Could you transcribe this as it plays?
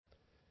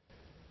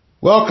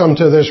Welcome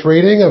to this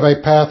reading of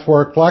a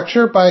Pathwork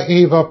lecture by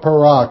Eva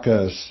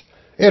Paracas.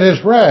 It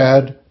is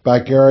read by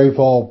Gary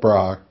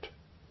Volbracht.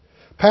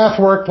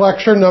 Pathwork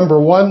lecture number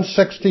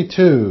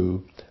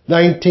 162,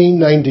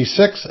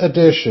 1996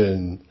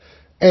 edition,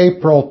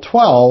 April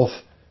 12,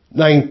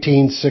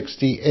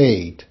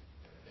 1968.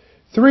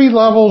 3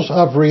 levels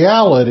of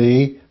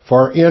reality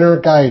for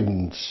inner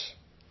guidance.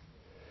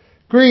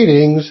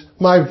 Greetings,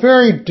 my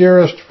very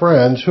dearest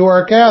friends who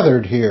are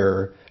gathered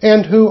here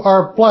and who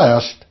are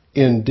blessed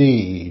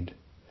indeed.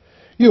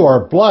 You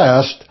are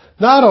blessed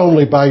not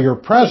only by your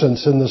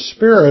presence in the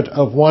spirit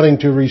of wanting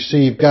to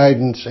receive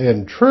guidance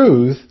and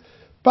truth,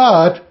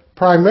 but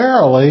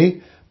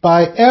primarily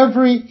by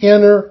every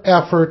inner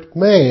effort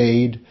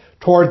made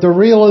toward the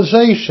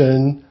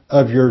realization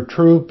of your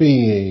true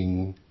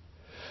being.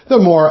 The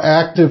more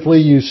actively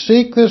you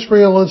seek this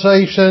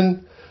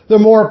realization, the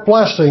more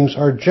blessings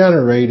are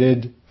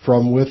generated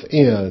from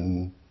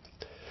within.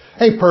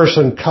 A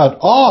person cut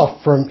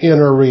off from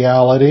inner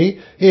reality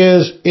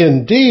is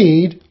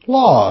indeed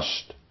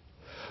lost.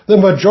 The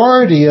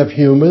majority of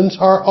humans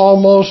are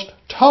almost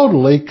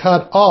totally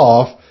cut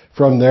off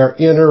from their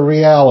inner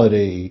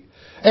reality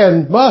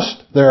and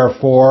must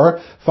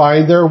therefore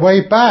find their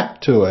way back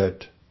to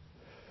it.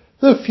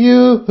 The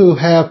few who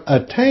have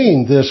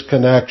attained this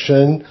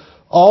connection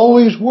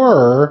always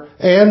were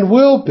and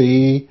will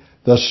be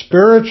the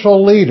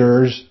spiritual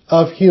leaders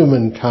of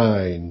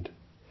humankind.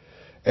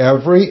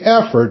 Every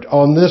effort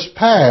on this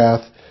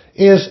path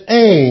is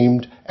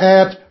aimed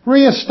at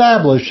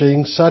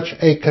reestablishing such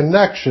a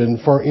connection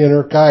for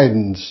inner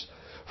guidance,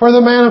 for the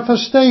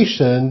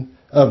manifestation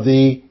of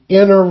the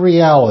inner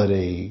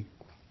reality.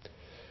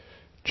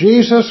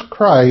 Jesus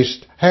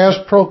Christ has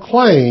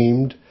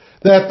proclaimed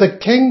that the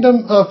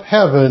kingdom of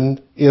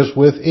heaven is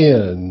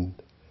within.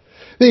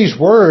 These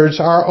words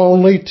are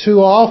only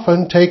too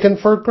often taken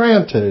for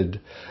granted,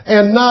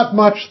 and not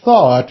much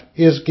thought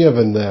is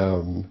given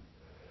them.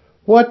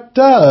 What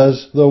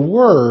does the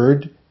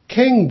word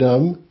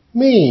kingdom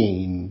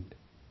mean?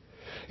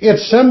 It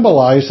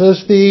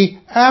symbolizes the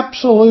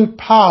absolute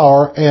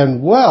power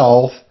and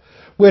wealth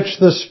which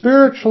the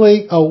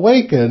spiritually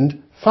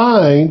awakened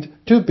find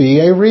to be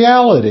a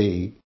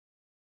reality.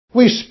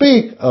 We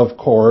speak, of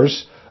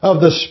course,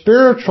 of the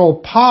spiritual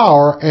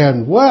power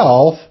and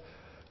wealth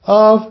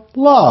of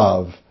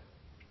love,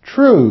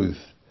 truth,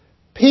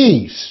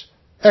 peace,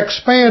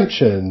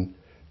 expansion,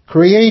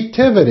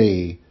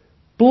 creativity,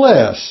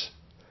 bliss,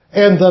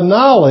 and the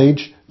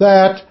knowledge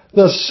that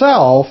the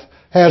self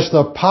has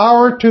the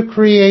power to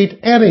create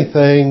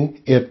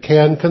anything it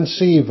can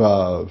conceive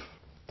of.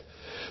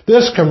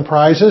 This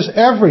comprises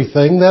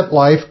everything that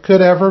life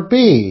could ever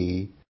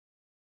be.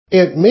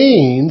 It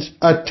means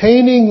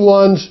attaining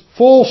one's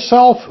full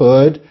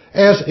selfhood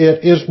as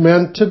it is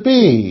meant to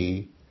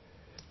be.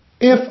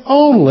 If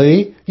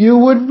only you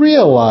would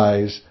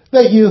realize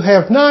that you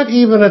have not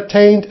even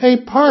attained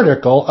a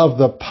particle of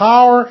the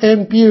power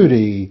and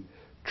beauty,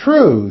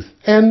 truth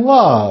and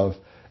love,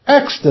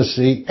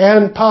 ecstasy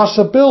and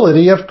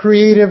possibility of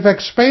creative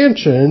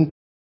expansion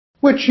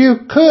which you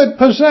could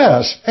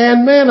possess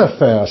and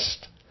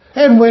manifest,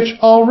 and which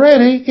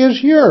already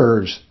is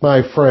yours,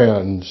 my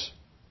friends.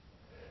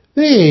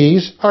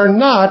 These are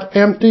not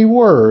empty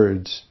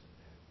words.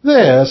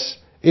 This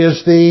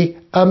is the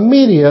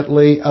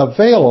immediately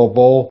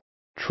available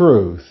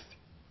truth.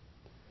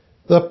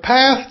 The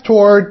path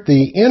toward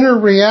the inner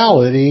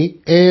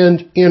reality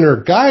and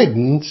inner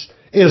guidance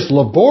is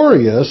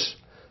laborious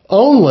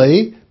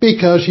only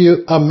because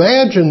you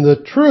imagine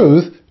the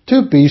truth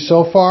to be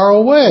so far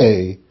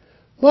away,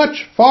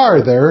 much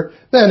farther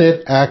than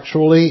it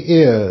actually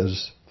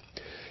is.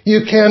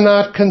 You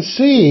cannot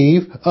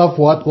conceive of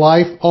what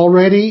life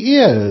already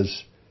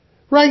is,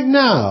 right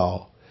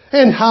now,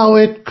 and how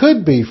it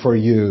could be for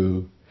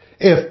you,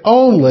 if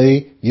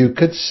only you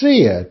could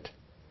see it,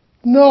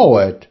 know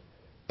it,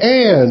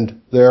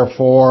 and,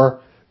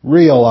 therefore,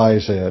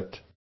 realize it.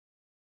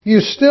 You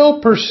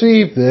still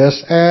perceive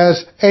this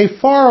as a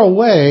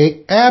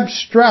faraway,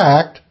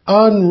 abstract,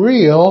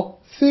 unreal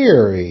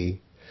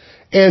theory,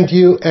 and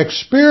you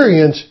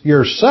experience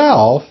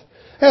yourself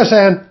as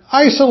an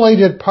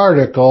isolated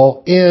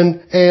particle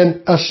in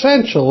an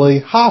essentially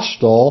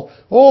hostile,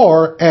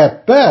 or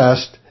at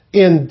best,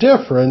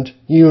 indifferent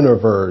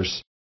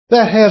universe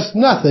that has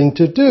nothing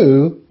to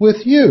do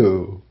with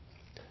you.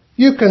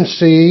 You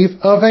conceive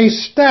of a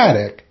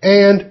static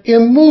and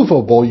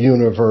immovable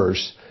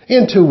universe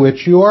into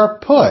which you are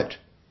put,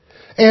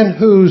 and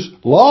whose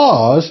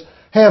laws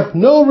have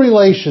no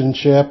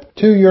relationship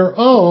to your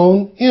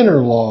own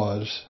inner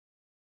laws.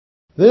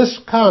 This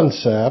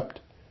concept,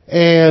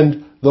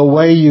 and the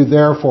way you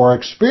therefore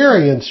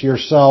experience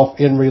yourself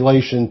in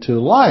relation to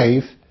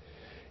life,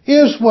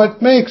 is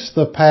what makes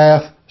the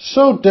path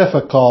so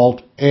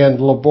difficult and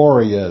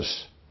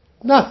laborious.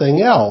 Nothing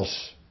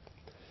else.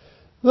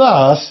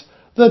 Thus,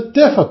 the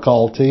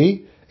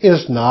difficulty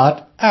is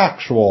not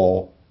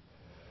actual.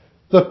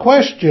 The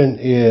question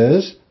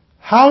is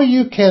how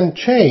you can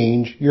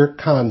change your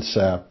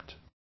concept.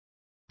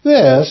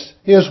 This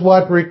is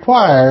what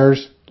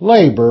requires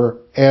labor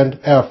and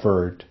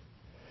effort.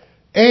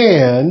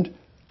 And,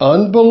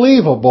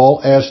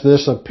 unbelievable as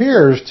this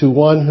appears to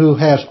one who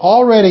has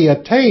already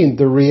attained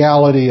the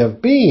reality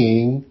of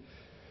being,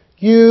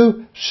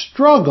 you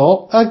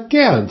struggle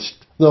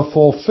against the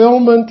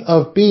fulfillment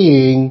of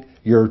being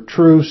your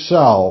true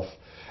self,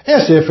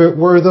 as if it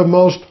were the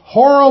most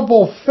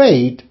horrible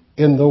fate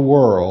in the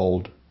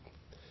world.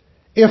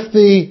 If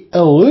the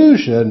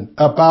illusion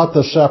about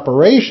the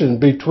separation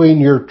between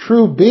your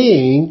true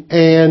being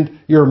and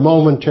your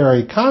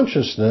momentary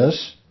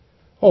consciousness,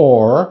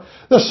 or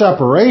the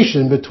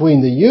separation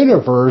between the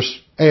universe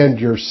and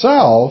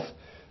yourself,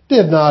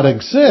 did not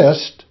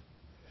exist,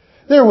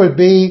 there would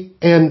be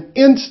an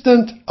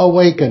instant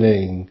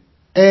awakening,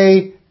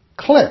 a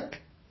click,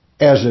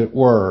 as it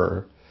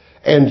were,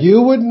 and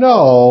you would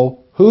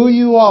know who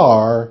you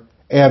are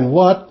and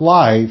what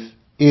life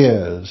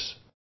is.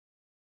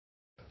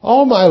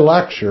 All my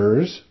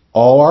lectures,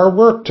 all our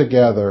work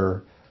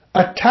together,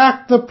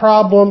 attack the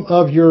problem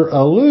of your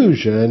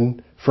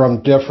illusion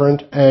from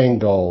different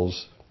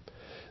angles.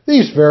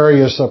 These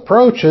various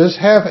approaches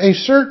have a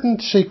certain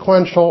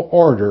sequential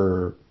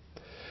order.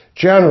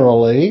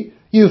 Generally,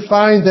 you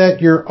find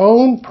that your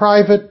own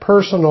private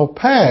personal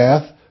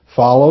path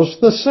follows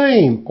the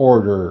same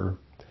order.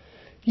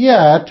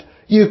 Yet,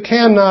 you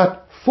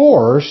cannot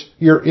force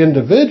your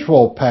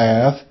individual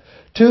path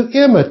to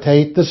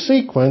imitate the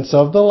sequence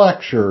of the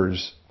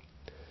lectures.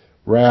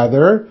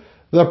 Rather,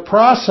 the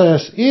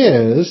process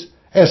is,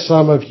 as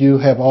some of you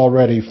have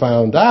already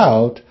found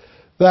out,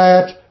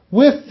 that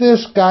with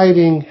this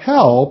guiding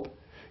help,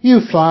 you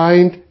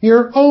find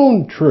your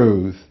own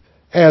truth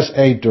as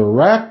a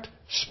direct,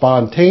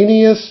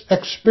 spontaneous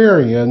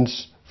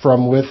experience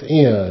from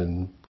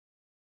within.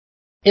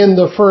 In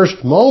the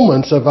first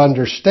moments of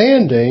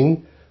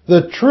understanding,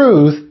 the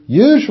truth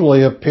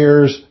usually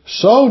appears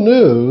so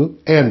new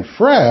and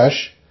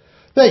fresh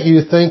that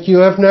you think you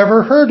have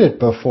never heard it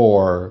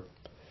before.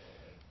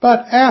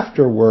 But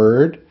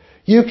afterward,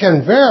 you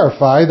can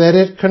verify that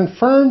it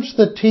confirms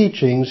the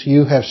teachings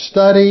you have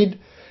studied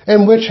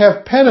and which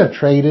have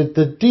penetrated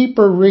the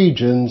deeper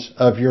regions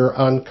of your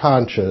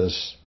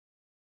unconscious.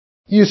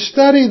 You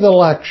study the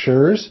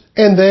lectures,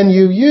 and then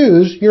you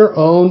use your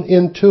own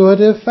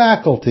intuitive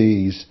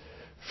faculties,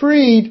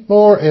 freed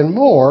more and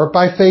more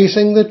by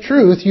facing the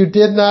truth you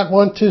did not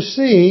want to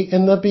see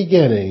in the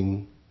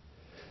beginning.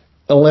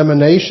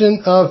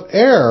 Elimination of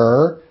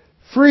error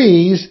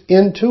frees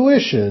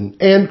intuition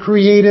and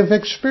creative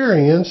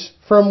experience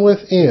from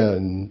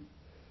within.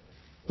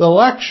 The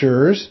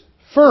lectures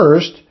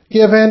first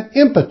give an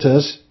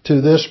impetus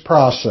to this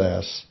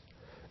process,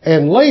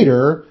 and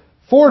later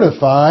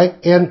fortify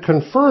and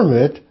confirm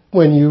it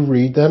when you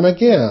read them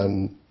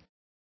again.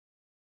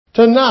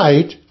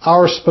 Tonight,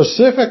 our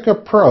specific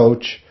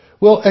approach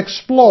will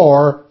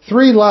explore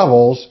 3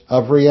 levels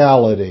of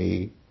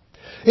reality.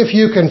 If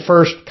you can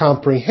first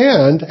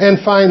comprehend and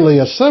finally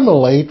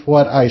assimilate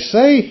what I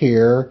say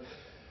here,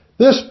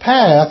 this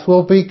path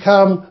will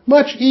become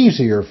much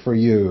easier for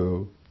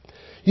you.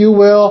 You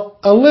will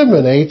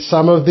eliminate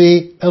some of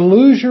the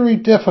illusory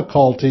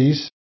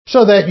difficulties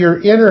so that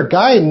your inner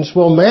guidance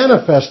will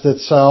manifest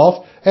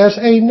itself as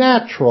a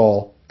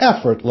natural,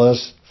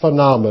 effortless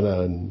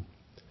phenomenon.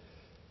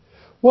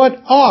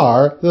 What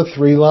are the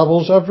 3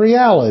 levels of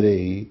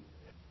reality?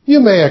 You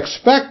may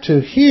expect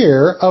to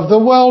hear of the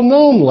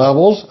well-known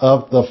levels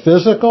of the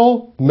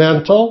physical,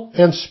 mental,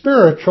 and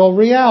spiritual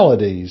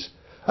realities,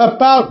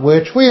 about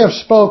which we have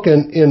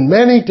spoken in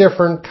many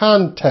different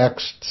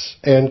contexts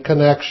and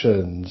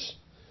connections.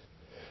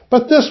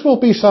 But this will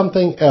be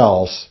something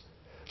else,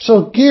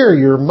 so gear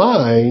your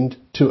mind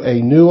to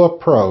a new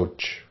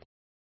approach.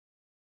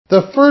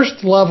 The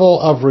first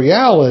level of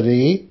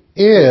reality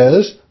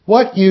is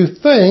what you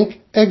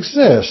think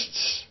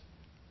exists.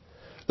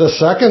 The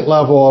second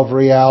level of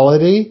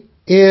reality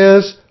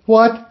is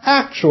what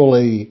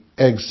actually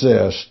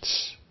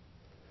exists.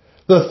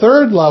 The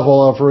third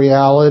level of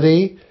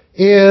reality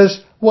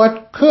is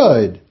what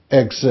could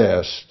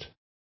exist.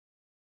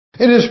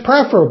 It is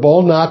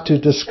preferable not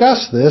to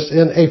discuss this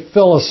in a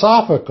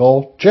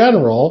philosophical,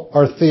 general,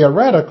 or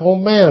theoretical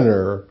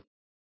manner.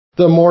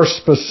 The more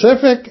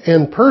specific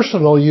and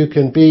personal you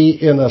can be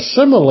in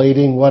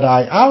assimilating what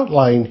I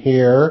outline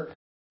here,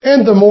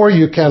 and the more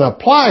you can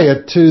apply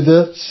it to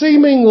the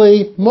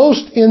seemingly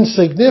most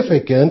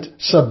insignificant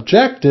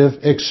subjective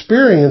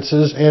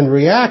experiences and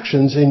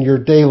reactions in your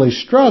daily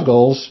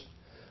struggles,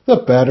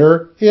 the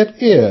better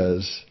it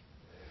is.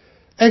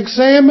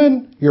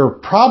 Examine your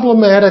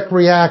problematic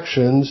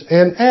reactions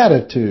and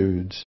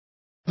attitudes,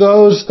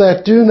 those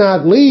that do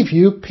not leave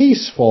you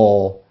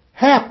peaceful,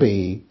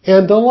 happy,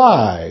 and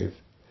alive,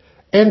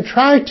 and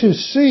try to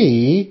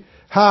see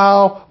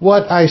how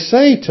what I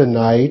say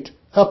tonight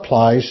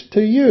applies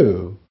to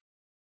you.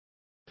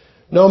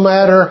 No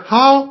matter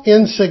how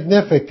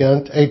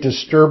insignificant a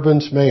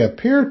disturbance may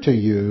appear to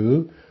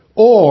you,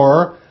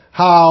 or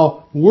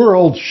how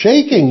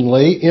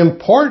world-shakingly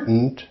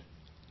important,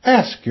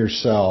 ask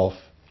yourself,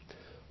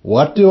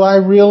 what do I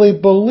really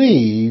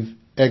believe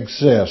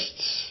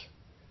exists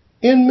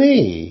in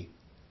me,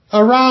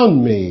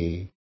 around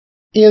me,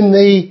 in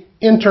the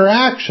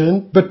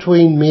interaction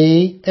between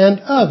me and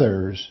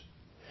others,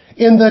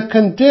 in the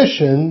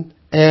condition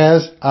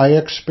as I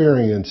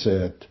experience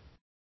it.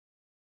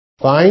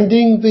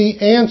 Finding the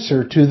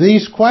answer to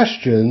these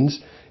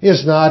questions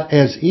is not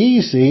as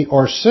easy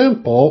or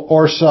simple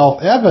or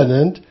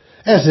self-evident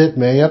as it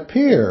may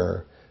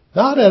appear.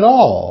 Not at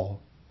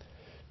all.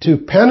 To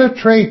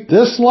penetrate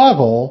this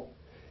level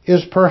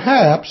is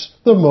perhaps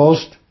the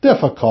most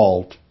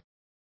difficult.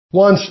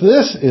 Once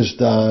this is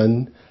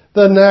done,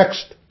 the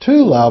next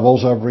two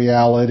levels of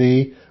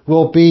reality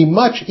will be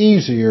much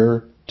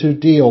easier to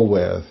deal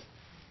with.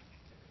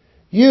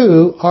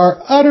 You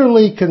are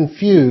utterly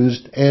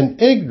confused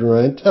and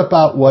ignorant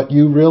about what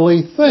you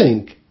really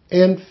think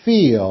and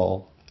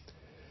feel.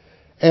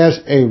 As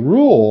a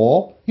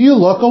rule, you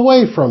look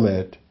away from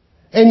it,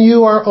 and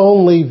you are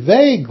only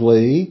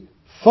vaguely,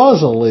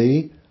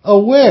 fuzzily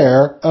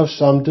aware of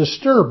some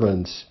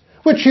disturbance,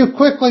 which you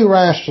quickly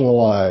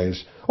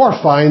rationalize or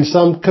find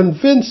some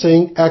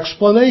convincing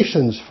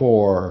explanations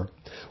for,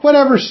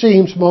 whatever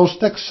seems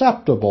most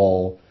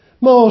acceptable,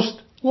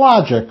 most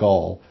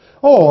logical,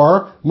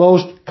 or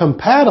most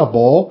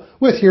compatible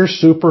with your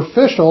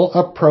superficial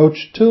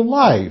approach to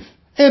life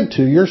and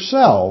to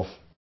yourself.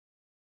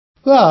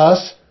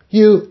 Thus,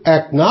 you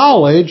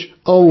acknowledge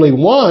only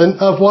one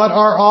of what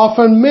are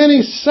often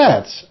many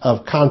sets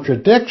of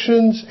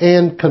contradictions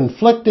and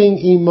conflicting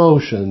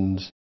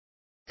emotions,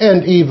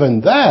 and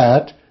even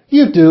that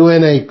you do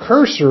in a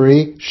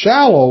cursory,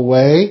 shallow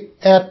way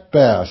at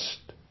best.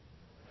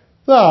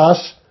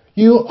 Thus,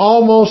 you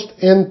almost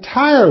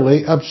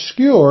entirely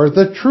obscure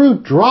the true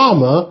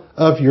drama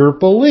of your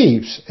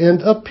beliefs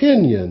and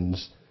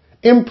opinions,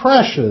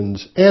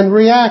 impressions and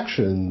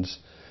reactions,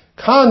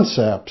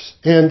 concepts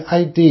and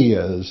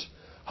ideas,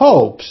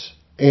 hopes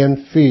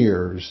and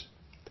fears.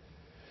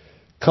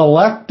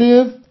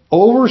 Collective,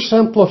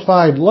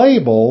 oversimplified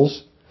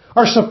labels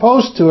are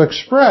supposed to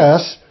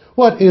express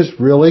what is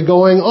really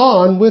going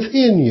on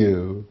within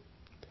you.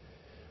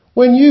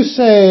 When you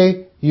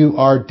say you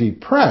are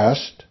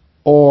depressed,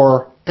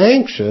 or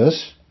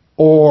anxious,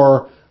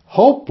 or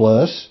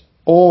hopeless,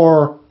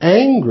 or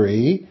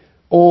angry,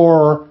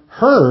 or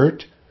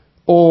hurt,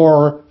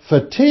 or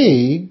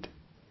fatigued,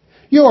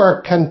 you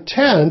are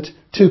content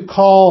to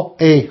call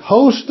a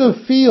host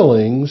of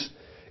feelings,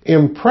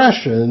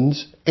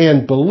 impressions,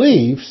 and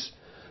beliefs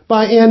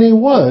by any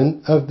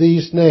one of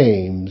these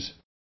names,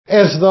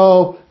 as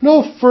though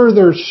no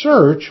further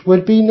search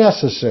would be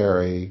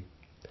necessary.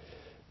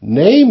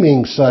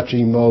 Naming such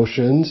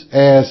emotions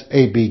as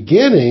a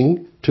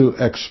beginning to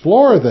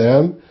explore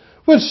them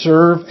would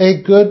serve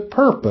a good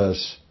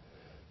purpose,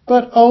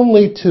 but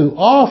only too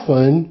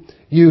often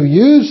you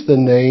use the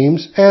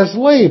names as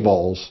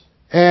labels,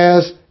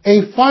 as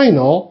a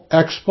final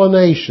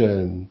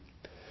explanation.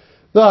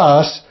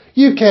 Thus,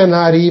 you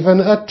cannot even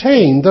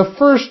attain the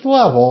first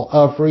level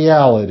of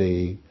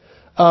reality,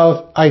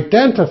 of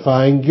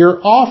identifying your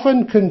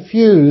often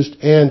confused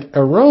and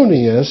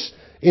erroneous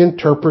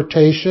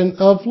interpretation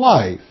of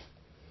life,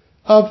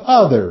 of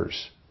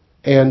others,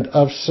 and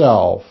of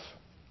self.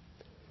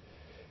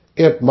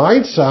 It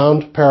might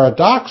sound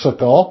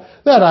paradoxical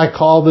that I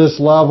call this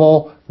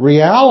level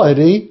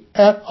reality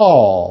at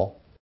all,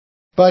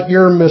 but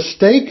your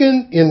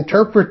mistaken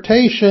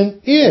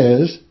interpretation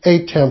is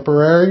a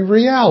temporary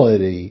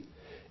reality.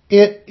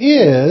 It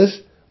is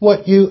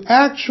what you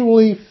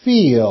actually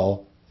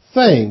feel,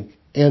 think,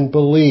 and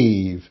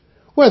believe,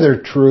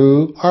 whether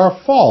true or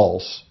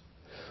false,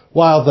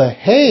 while the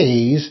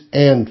haze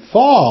and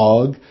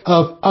fog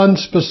of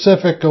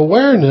unspecific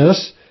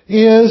awareness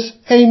is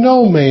a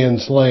no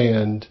man's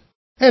land,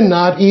 and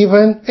not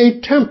even a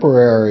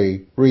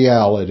temporary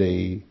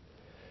reality.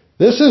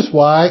 This is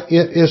why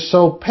it is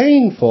so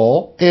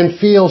painful and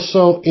feels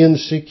so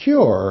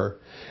insecure,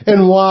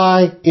 and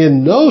why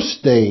in no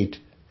state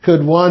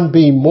could one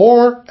be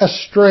more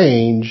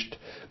estranged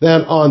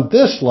than on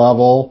this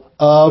level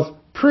of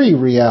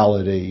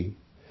pre-reality,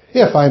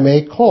 if I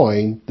may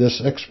coin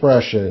this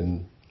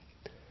expression.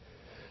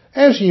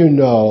 As you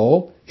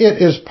know,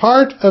 it is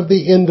part of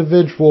the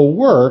individual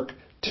work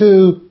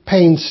to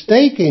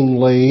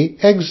painstakingly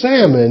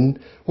examine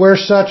where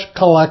such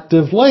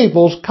collective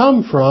labels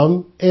come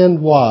from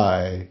and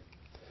why.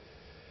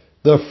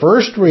 The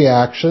first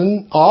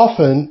reaction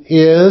often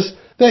is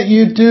that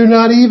you do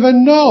not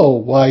even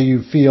know why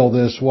you feel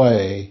this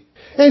way,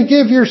 and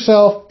give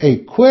yourself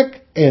a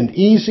quick and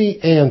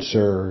easy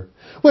answer,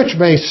 which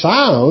may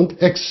sound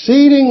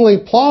exceedingly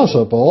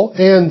plausible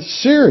and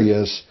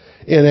serious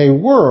in a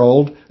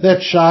world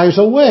that shies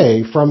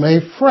away from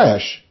a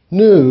fresh,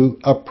 new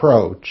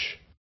approach.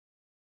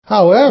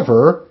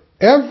 However,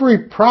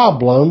 every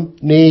problem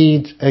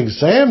needs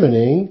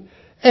examining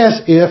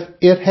as if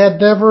it had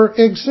never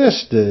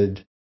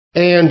existed,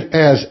 and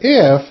as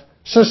if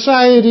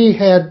society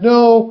had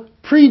no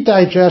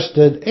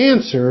pre-digested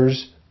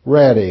answers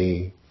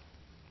ready.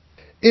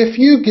 If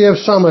you give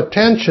some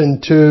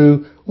attention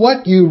to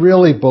what you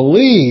really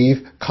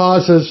believe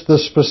causes the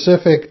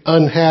specific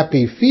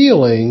unhappy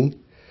feeling,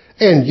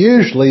 and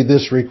usually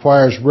this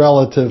requires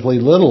relatively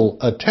little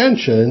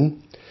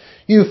attention,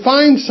 you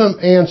find some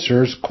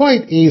answers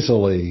quite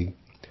easily.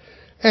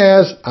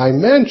 As I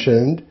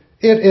mentioned,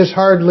 it is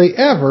hardly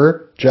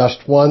ever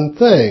just one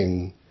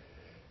thing.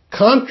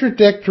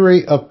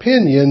 Contradictory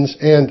opinions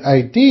and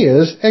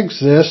ideas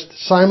exist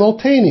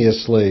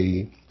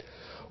simultaneously.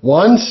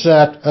 One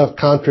set of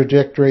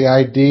contradictory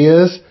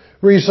ideas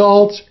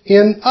results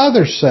in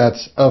other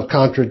sets of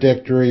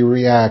contradictory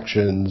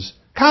reactions,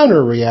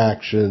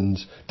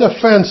 counter-reactions,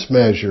 defense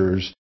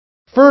measures,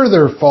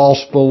 further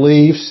false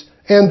beliefs,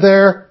 and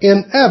their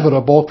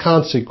inevitable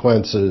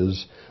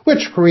consequences,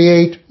 which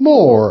create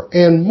more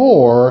and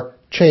more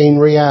chain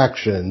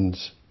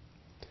reactions.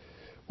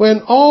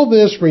 When all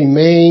this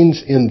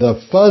remains in the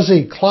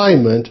fuzzy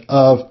climate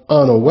of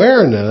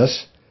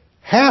unawareness,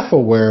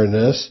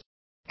 half-awareness,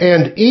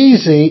 and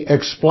easy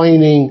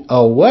explaining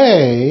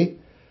away,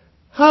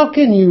 how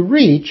can you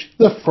reach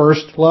the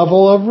first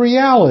level of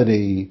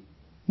reality,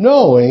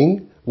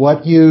 knowing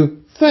what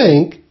you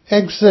think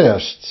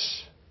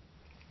exists?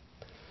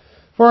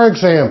 For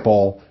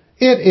example,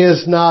 it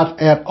is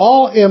not at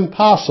all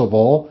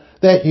impossible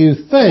that you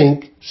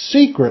think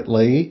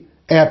secretly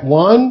at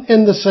one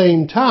and the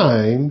same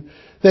time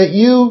that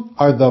you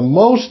are the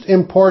most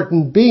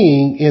important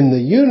being in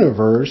the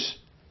universe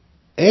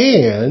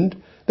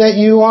and that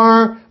you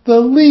are the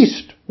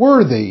least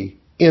worthy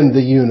in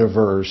the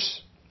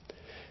universe.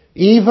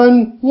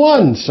 Even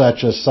one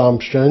such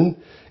assumption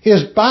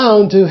is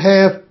bound to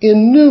have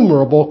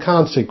innumerable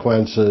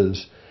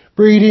consequences,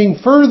 breeding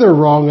further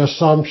wrong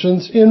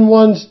assumptions in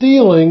one's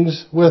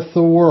dealings with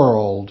the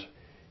world.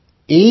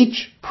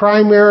 Each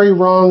primary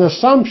wrong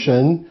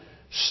assumption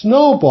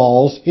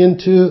snowballs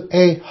into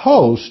a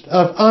host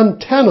of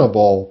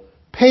untenable,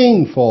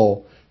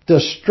 painful,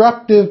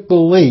 destructive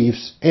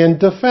beliefs and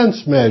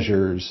defense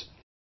measures,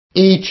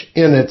 each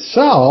in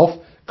itself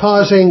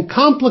causing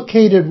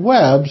complicated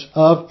webs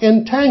of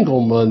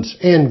entanglements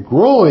and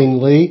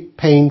growingly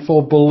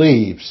painful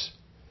beliefs.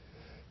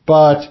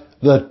 But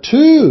the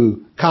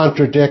two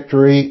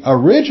contradictory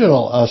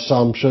original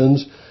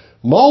assumptions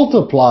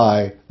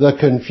multiply the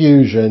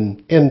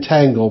confusion,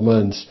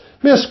 entanglements,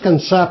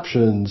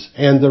 misconceptions,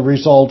 and the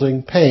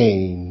resulting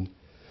pain.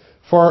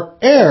 For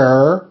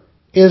error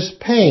is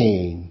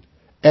pain,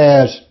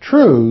 as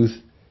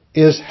truth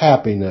is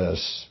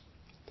happiness.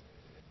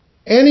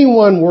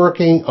 Anyone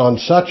working on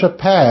such a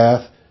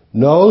path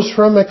knows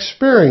from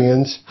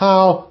experience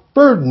how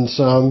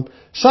burdensome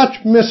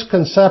such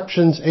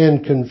misconceptions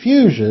and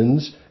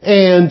confusions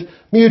and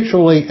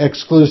mutually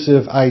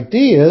exclusive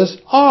ideas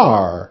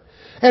are,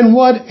 and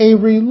what a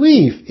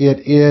relief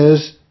it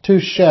is to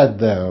shed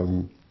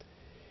them.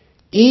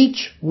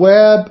 Each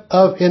web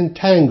of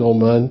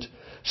entanglement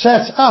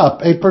sets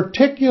up a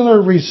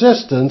particular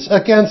resistance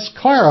against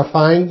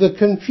clarifying the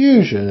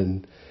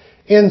confusion,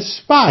 in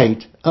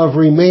spite of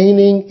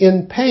remaining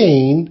in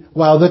pain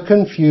while the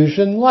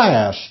confusion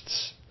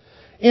lasts,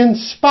 in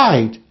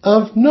spite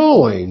of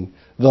knowing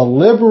the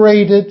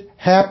liberated,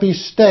 happy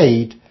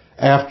state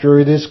after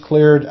it is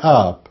cleared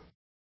up.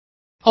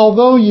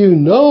 Although you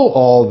know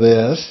all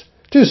this,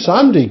 to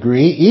some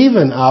degree,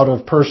 even out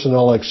of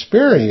personal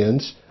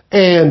experience,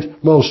 and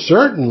most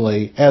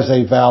certainly as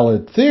a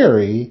valid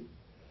theory,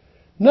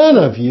 none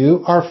of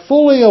you are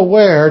fully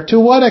aware to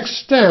what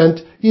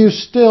extent you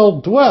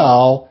still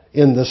dwell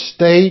in the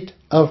state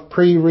of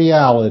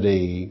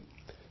pre-reality.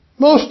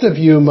 Most of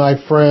you, my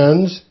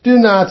friends, do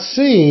not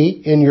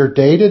see in your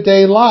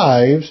day-to-day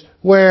lives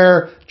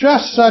where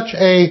just such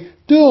a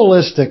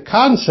dualistic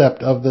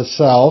concept of the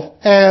self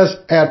as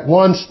at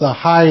once the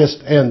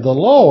highest and the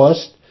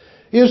lowest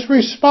is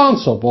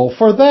responsible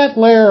for that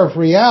layer of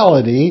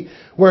reality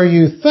where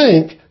you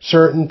think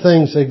certain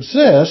things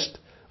exist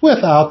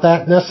without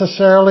that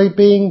necessarily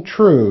being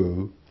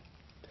true.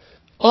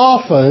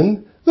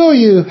 Often, though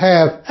you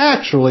have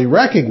actually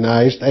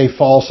recognized a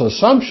false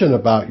assumption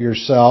about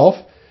yourself,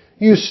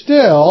 you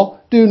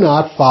still do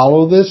not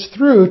follow this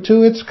through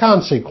to its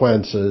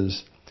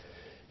consequences.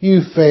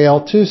 You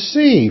fail to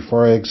see,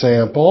 for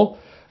example,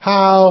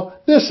 how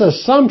this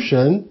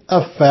assumption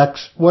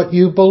affects what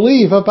you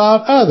believe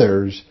about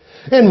others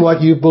and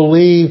what you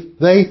believe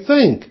they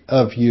think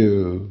of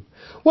you,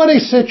 what a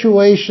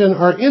situation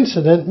or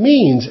incident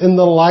means in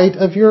the light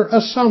of your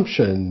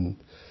assumption,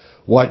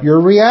 what your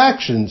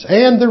reactions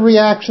and the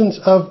reactions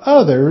of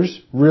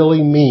others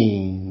really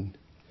mean.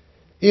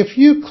 If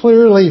you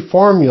clearly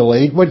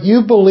formulate what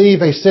you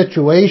believe a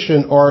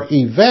situation or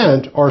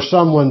event or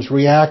someone's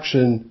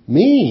reaction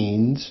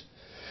means,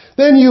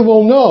 then you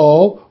will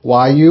know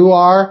why you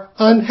are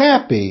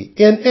unhappy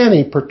in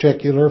any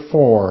particular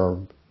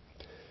form.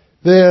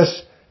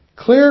 This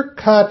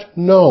clear-cut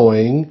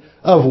knowing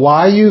of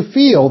why you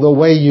feel the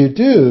way you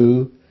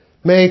do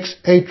makes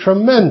a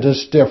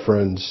tremendous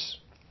difference.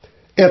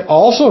 It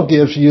also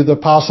gives you the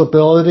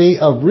possibility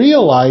of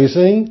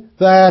realizing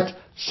that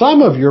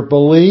some of your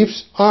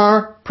beliefs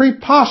are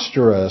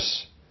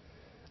preposterous.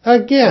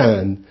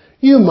 Again,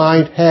 you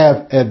might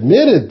have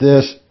admitted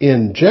this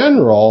in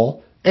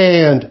general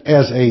and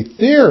as a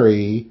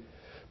theory,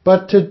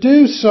 but to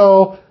do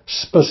so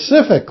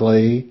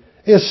specifically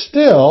is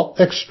still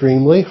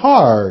extremely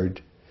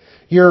hard.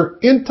 Your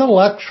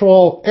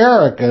intellectual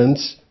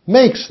arrogance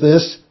makes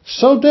this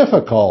so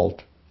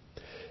difficult.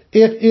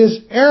 It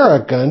is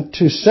arrogant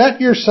to set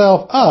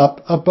yourself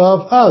up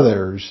above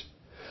others,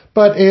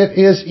 but it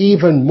is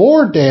even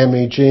more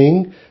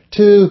damaging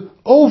to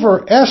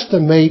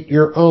overestimate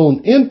your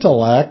own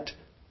intellect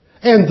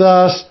and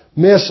thus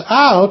miss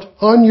out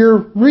on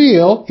your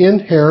real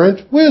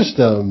inherent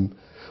wisdom,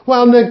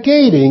 while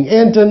negating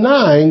and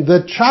denying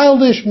the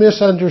childish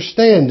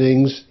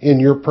misunderstandings in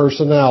your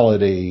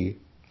personality.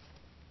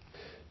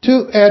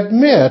 To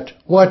admit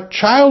what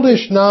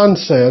childish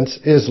nonsense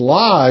is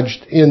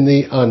lodged in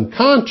the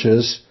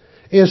unconscious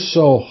is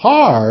so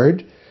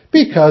hard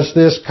because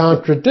this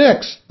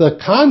contradicts the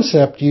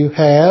concept you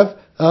have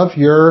of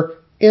your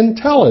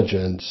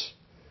intelligence.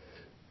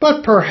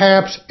 But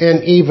perhaps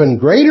an even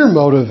greater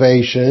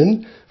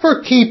motivation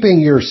for keeping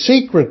your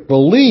secret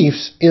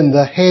beliefs in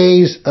the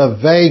haze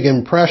of vague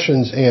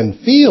impressions and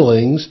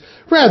feelings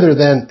rather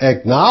than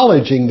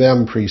acknowledging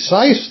them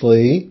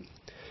precisely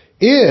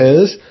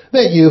is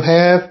that you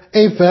have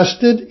a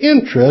vested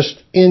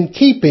interest in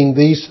keeping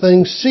these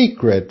things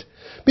secret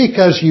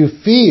because you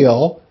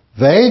feel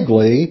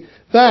vaguely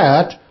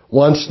that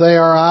once they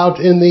are out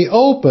in the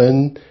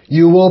open,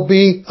 you will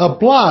be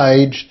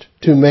obliged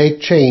to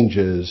make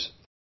changes.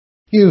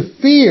 You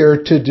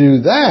fear to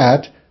do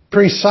that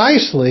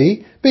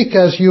precisely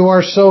because you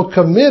are so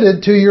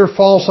committed to your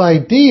false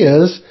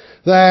ideas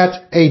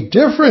that a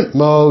different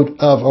mode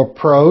of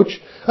approach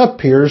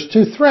appears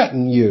to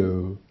threaten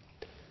you.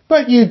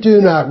 But you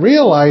do not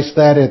realize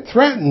that it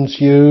threatens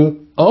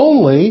you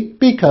only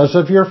because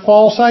of your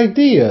false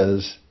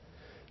ideas.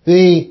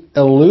 The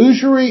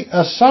illusory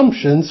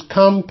assumptions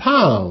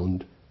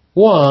compound,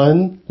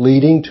 one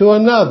leading to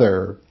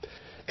another,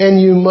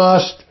 and you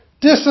must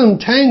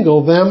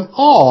disentangle them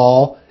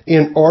all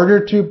in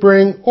order to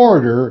bring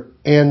order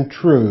and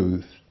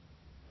truth.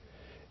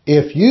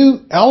 If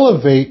you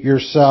elevate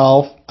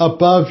yourself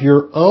above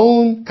your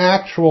own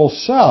actual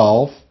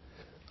self,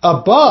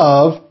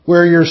 above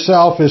where your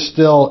self is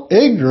still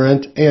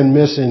ignorant and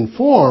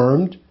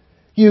misinformed,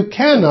 you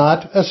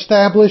cannot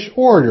establish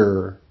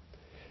order.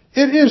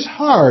 It is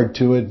hard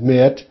to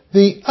admit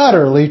the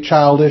utterly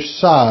childish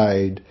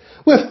side,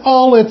 with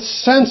all its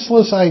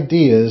senseless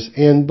ideas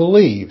and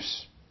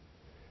beliefs.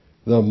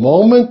 The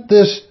moment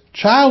this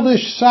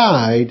childish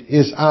side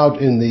is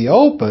out in the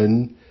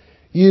open,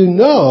 you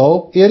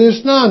know it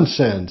is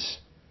nonsense,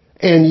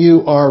 and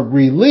you are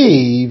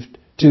relieved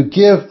to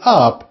give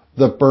up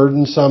the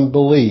burdensome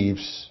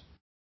beliefs.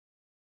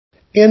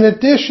 In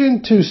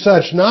addition to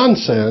such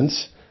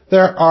nonsense,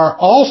 there are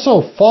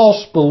also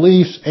false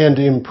beliefs and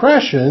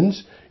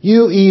impressions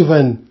you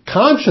even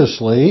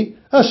consciously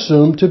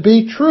assume to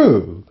be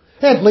true,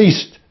 at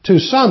least to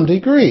some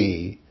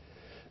degree.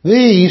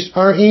 These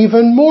are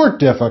even more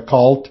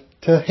difficult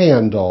to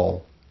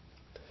handle.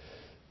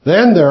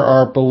 Then there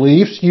are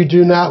beliefs you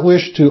do not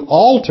wish to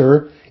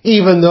alter,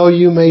 even though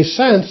you may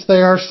sense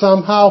they are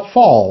somehow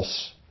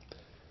false.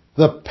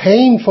 The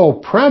painful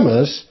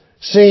premise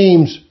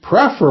seems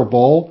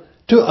preferable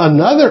to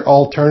another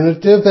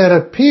alternative that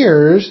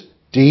appears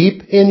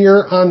deep in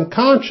your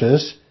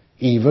unconscious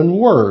even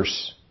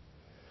worse.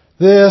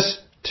 This,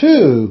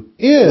 too,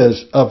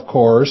 is, of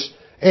course,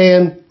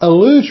 an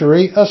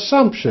illusory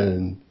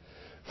assumption,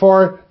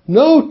 for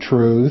no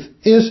truth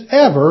is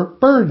ever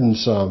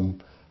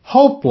burdensome,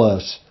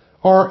 hopeless,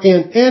 or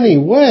in any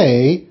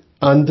way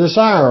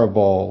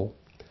undesirable.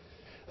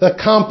 The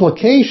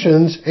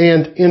complications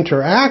and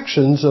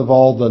interactions of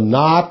all the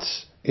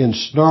knots,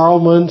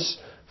 ensnarlements,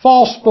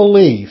 false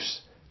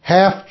beliefs,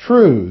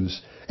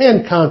 half-truths,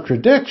 and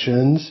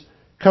contradictions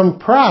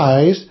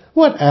comprise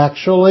what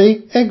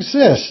actually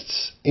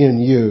exists in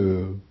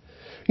you.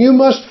 You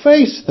must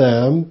face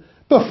them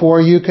before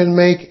you can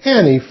make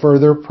any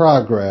further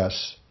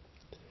progress.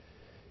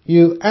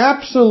 You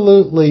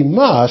absolutely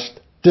must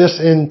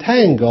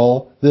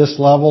disentangle this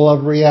level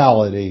of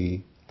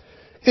reality.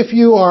 If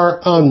you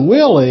are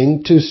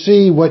unwilling to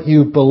see what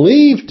you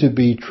believe to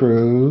be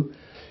true,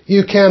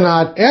 you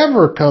cannot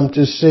ever come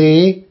to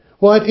see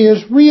what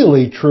is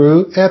really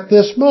true at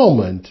this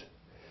moment.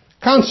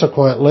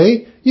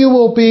 Consequently, you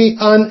will be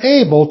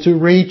unable to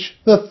reach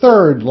the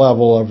third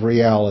level of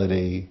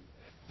reality.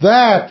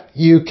 That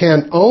you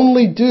can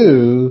only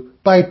do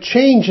by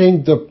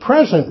changing the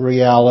present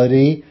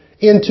reality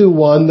into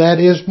one that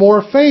is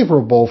more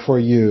favorable for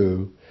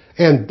you,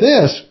 and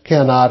this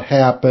cannot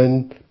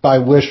happen by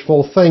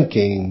wishful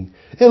thinking,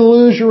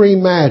 illusory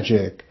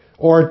magic,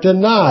 or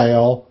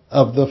denial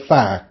of the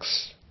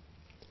facts.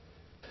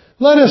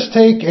 Let us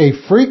take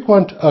a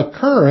frequent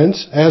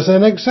occurrence as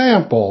an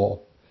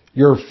example: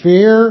 your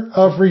fear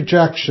of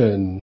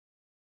rejection.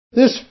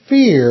 This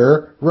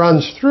fear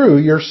runs through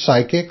your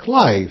psychic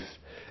life,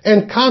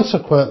 and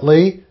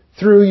consequently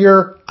through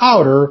your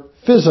outer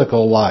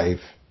physical life.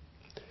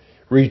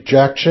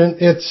 Rejection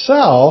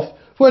itself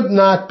would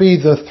not be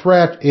the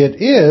threat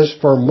it is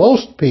for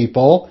most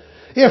people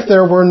if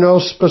there were no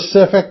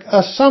specific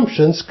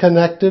assumptions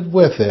connected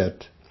with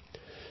it.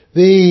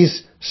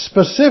 These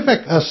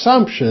specific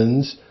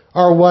assumptions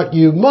are what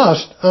you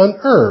must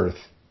unearth.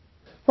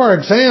 For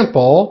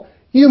example,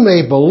 you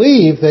may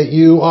believe that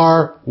you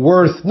are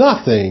worth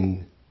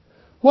nothing.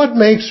 What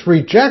makes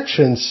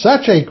rejection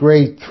such a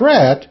great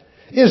threat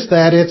is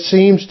that it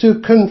seems to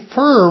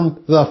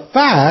confirm the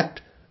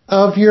fact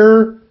of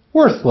your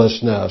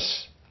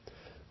worthlessness.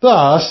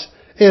 Thus,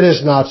 it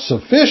is not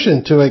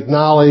sufficient to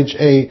acknowledge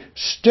a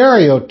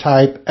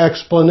stereotype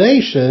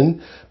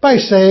explanation by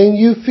saying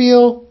you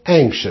feel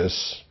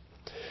anxious.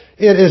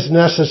 It is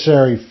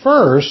necessary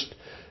first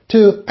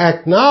to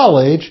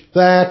acknowledge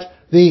that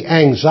the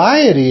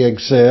anxiety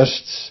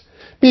exists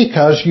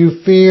because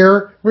you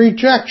fear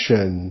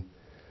rejection.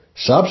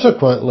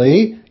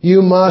 Subsequently,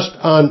 you must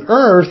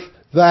unearth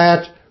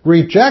that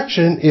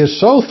rejection is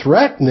so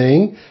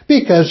threatening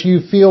because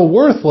you feel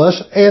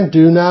worthless and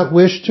do not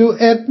wish to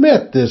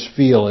admit this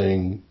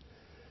feeling.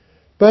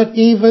 But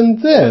even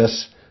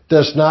this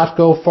does not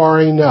go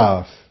far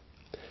enough.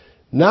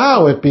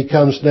 Now it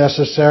becomes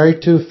necessary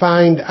to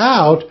find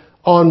out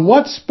on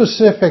what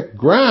specific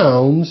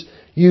grounds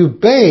you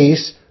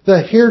base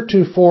the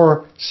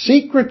heretofore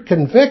secret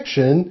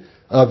conviction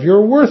of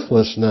your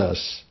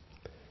worthlessness.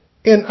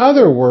 In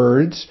other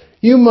words,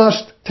 you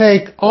must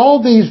take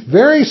all these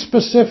very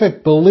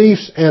specific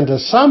beliefs and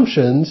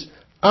assumptions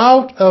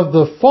out of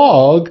the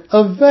fog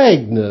of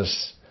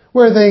vagueness,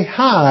 where they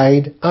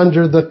hide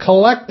under the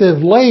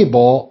collective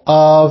label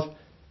of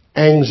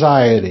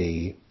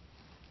anxiety.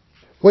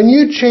 When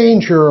you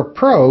change your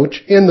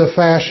approach in the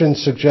fashion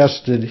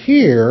suggested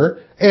here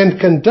and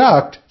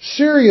conduct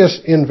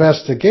serious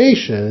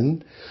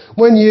investigation,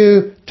 when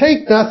you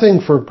take nothing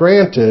for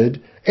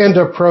granted and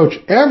approach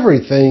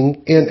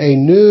everything in a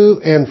new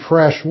and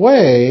fresh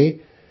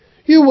way,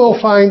 you will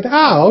find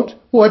out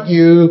what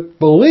you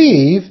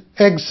believe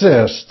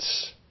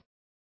exists.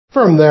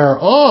 From there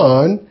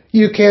on,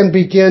 you can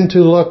begin to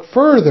look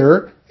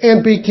further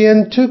and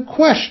begin to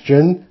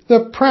question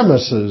the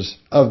premises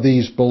of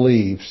these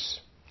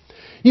beliefs.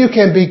 You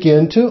can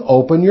begin to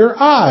open your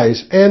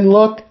eyes and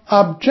look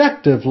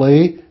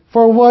objectively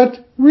for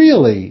what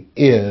really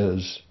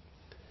is.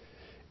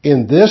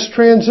 In this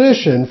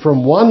transition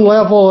from one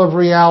level of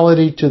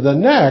reality to the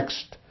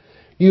next,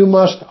 you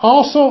must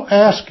also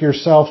ask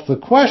yourself the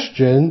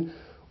question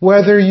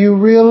whether you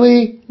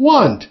really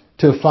want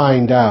to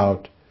find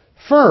out,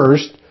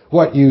 first,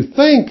 what you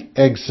think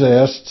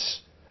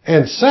exists,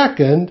 and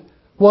second,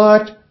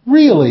 what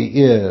really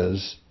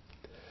is.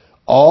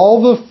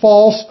 All the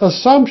false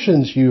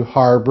assumptions you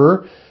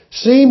harbor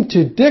seem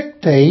to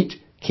dictate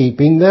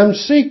keeping them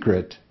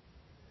secret.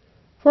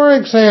 For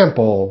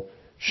example,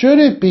 should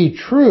it be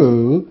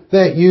true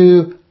that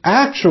you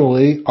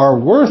actually are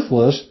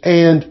worthless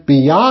and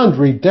beyond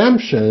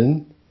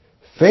redemption,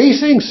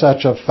 facing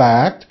such a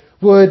fact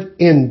would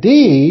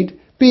indeed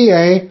be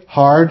a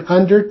hard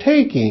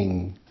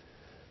undertaking.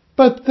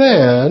 But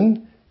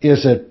then,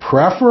 is it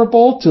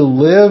preferable to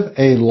live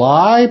a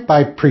lie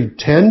by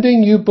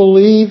pretending you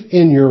believe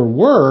in your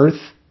worth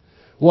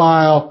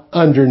while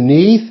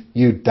underneath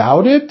you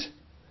doubt it?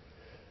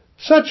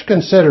 Such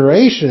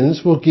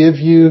considerations will give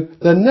you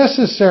the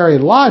necessary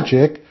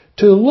logic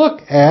to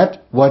look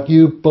at what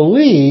you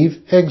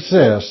believe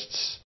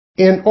exists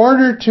in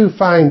order to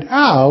find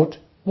out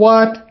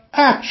what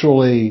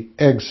actually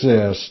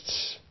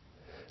exists.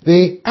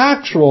 The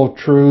actual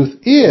truth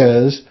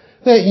is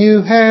that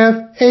you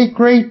have a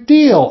great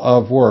deal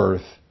of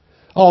worth,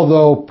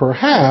 although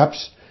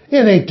perhaps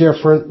in a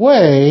different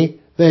way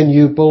than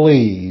you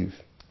believe.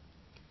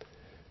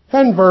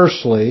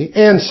 Conversely,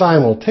 and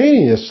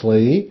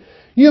simultaneously,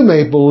 you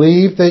may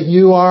believe that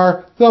you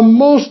are the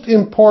most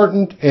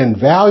important and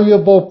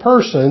valuable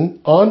person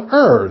on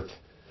earth,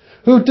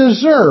 who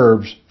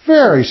deserves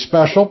very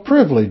special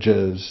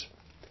privileges.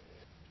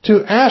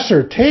 To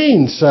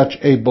ascertain such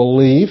a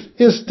belief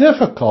is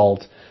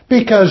difficult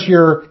because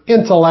your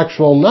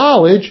intellectual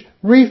knowledge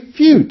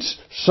refutes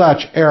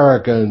such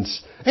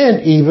arrogance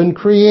and even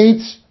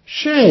creates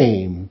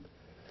shame.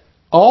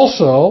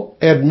 Also,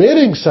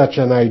 admitting such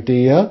an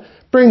idea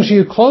brings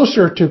you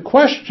closer to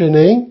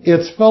questioning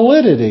its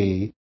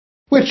validity,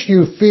 which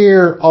you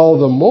fear all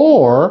the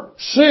more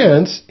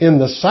since, in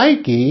the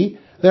psyche,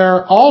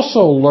 there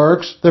also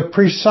lurks the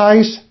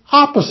precise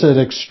opposite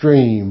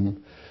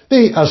extreme,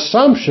 the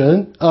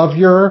assumption of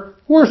your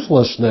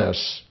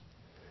worthlessness.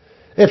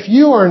 If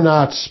you are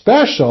not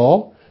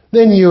special,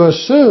 then you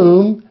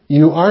assume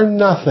you are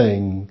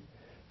nothing.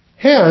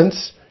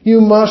 Hence,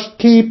 you must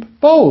keep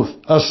both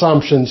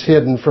assumptions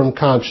hidden from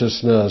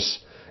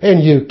consciousness,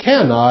 and you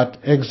cannot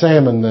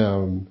examine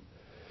them.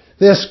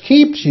 This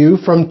keeps you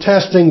from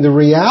testing the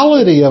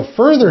reality of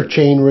further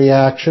chain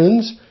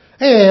reactions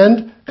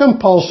and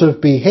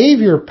compulsive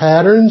behavior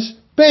patterns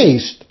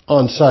based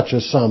on such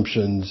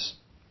assumptions.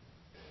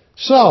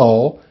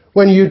 So,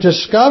 when you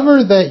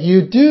discover that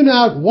you do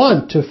not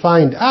want to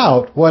find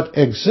out what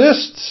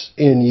exists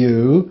in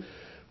you,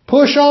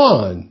 push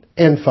on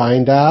and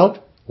find out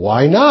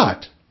why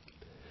not.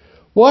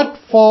 What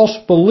false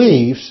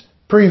beliefs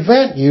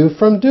prevent you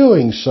from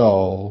doing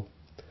so?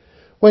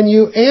 When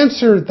you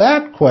answer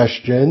that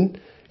question,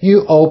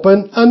 you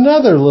open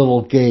another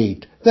little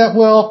gate that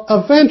will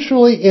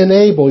eventually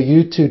enable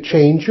you to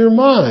change your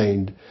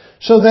mind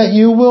so that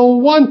you will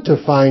want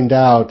to find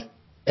out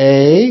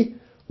A,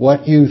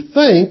 what you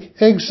think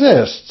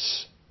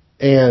exists,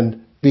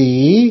 and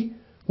B,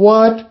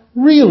 what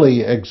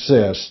really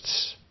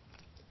exists.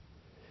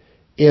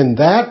 In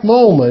that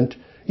moment,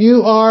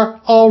 you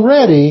are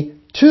already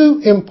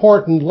 2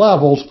 important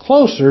levels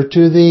closer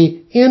to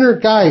the inner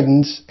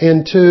guidance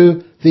and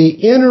to the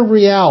inner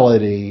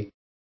reality,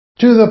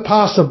 to the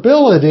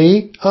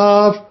possibility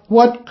of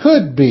what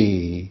could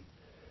be.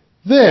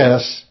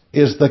 This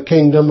is the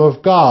kingdom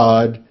of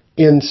God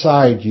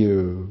inside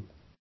you.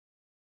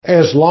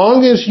 As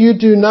long as you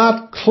do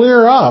not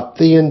clear up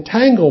the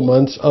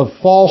entanglements of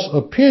false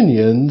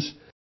opinions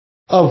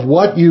of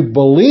what you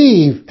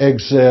believe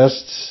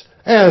exists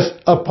as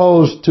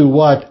opposed to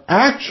what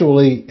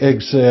actually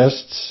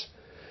exists,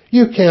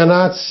 you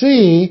cannot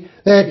see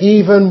that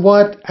even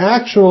what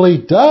actually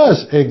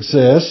does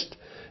exist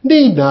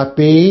need not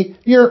be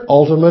your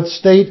ultimate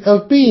state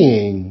of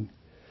being.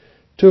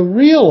 To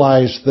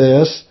realize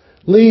this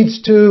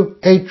leads to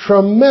a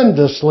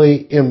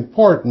tremendously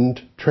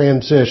important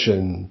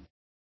transition.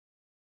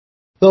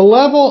 The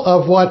level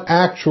of what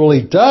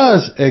actually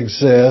does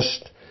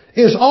exist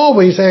is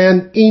always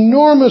an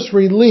enormous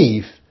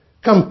relief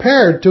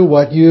compared to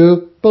what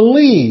you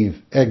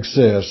believe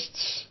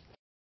exists.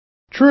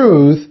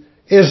 Truth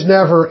is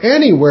never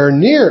anywhere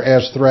near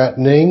as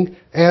threatening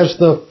as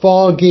the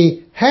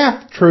foggy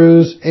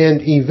half-truths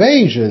and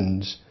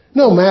evasions,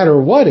 no matter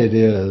what it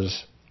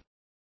is.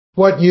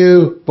 What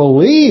you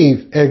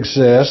believe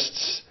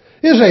exists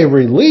is a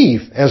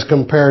relief as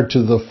compared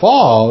to the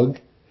fog,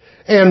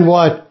 and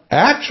what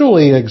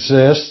actually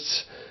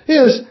exists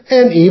is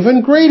an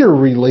even greater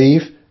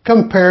relief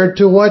compared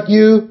to what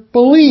you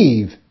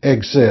believe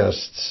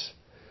exists.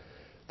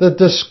 The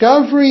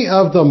discovery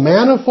of the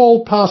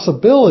manifold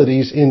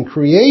possibilities in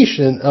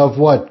creation of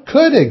what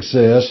could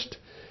exist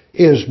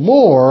is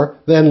more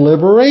than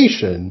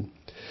liberation.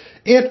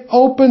 It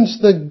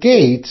opens the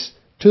gates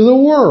to the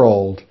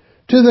world,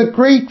 to the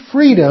great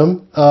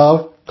freedom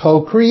of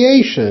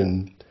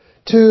co-creation,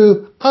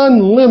 to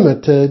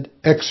unlimited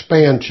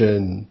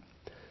expansion.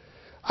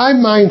 I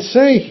might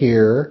say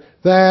here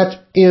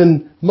that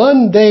in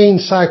mundane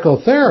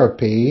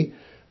psychotherapy,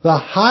 the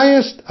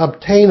highest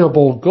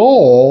obtainable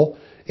goal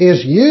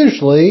is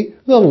usually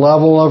the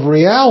level of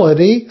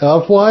reality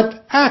of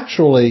what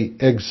actually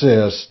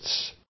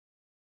exists.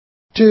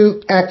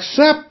 To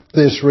accept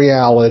this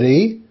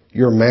reality,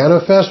 your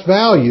manifest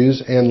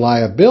values and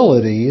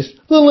liabilities,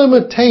 the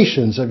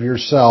limitations of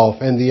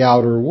yourself and the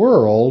outer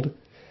world,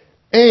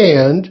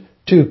 and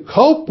to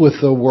cope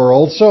with the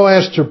world so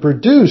as to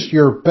produce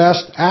your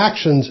best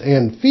actions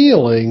and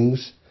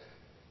feelings,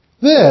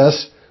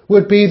 this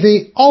would be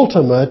the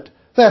ultimate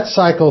that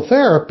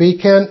psychotherapy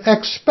can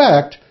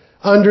expect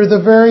under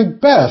the very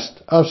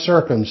best of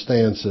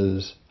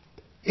circumstances.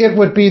 It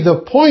would be the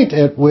point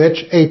at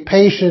which a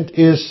patient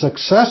is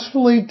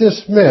successfully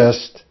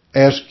dismissed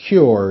as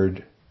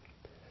cured.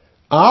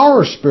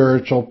 Our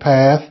spiritual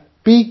path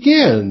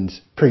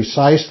begins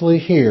precisely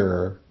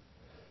here.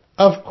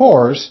 Of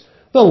course,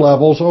 the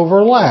levels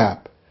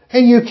overlap,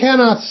 and you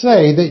cannot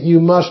say that you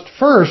must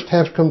first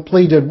have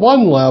completed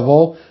one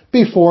level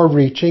before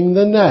reaching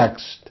the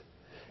next.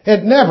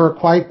 It never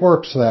quite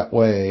works that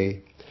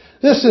way.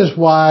 This is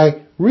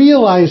why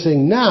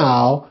realizing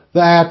now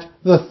that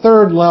the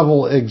third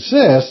level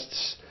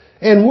exists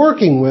and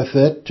working with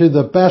it to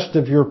the best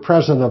of your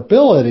present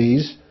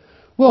abilities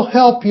will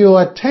help you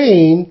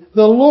attain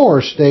the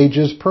lower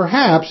stages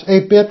perhaps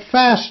a bit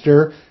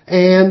faster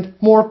and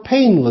more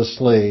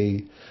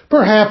painlessly,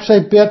 perhaps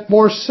a bit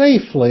more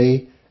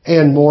safely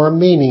and more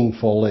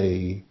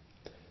meaningfully.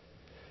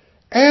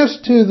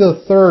 As to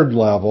the third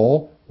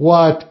level,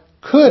 what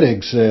could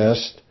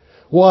exist,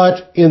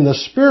 what in the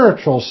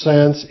spiritual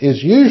sense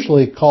is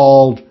usually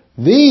called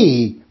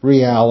the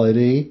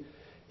reality,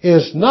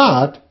 is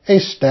not a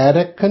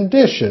static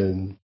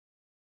condition.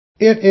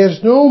 It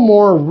is no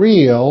more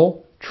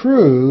real,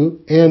 true,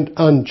 and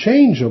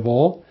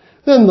unchangeable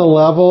than the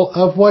level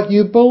of what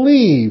you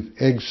believe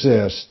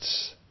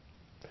exists.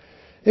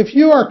 If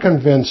you are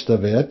convinced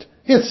of it,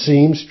 it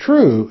seems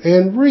true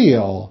and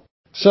real,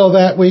 so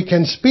that we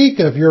can speak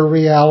of your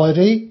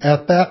reality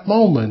at that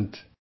moment.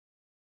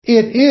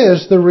 It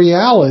is the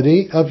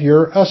reality of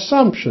your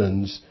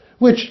assumptions,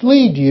 which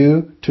lead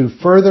you to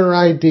further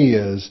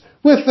ideas,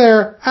 with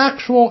their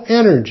actual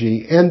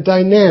energy and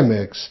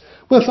dynamics,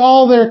 with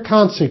all their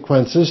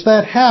consequences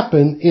that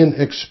happen in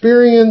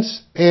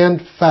experience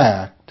and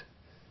fact.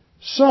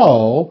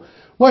 So,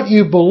 what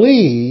you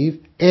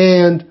believe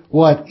and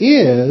what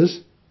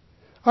is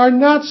are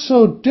not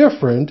so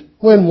different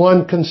when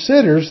one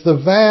considers the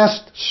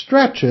vast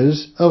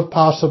stretches of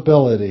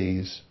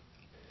possibilities.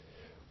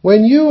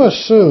 When you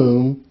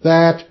assume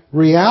that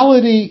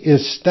reality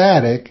is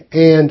static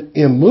and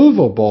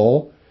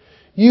immovable,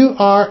 you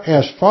are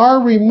as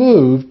far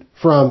removed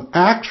from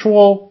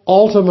actual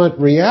ultimate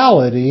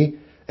reality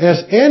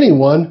as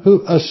anyone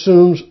who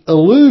assumes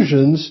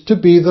illusions to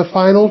be the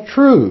final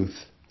truth.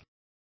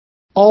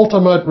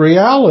 Ultimate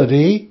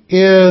reality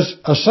is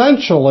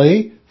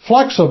essentially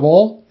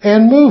flexible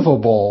and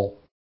movable.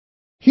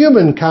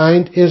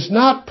 Humankind is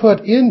not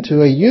put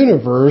into a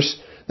universe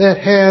that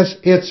has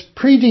its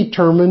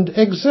predetermined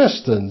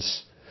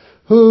existence,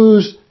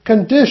 whose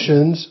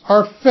conditions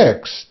are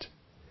fixed.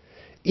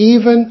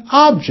 Even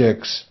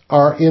objects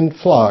are in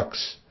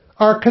flux,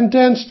 are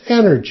condensed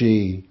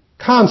energy,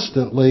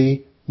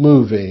 constantly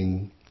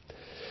moving.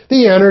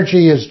 The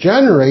energy is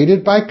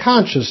generated by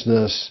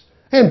consciousness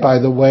and by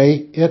the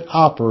way it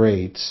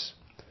operates.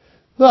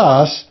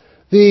 Thus,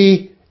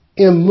 the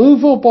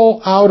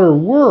immovable outer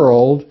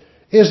world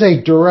is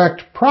a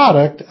direct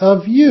product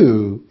of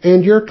you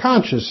and your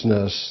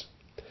consciousness.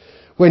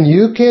 When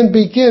you can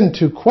begin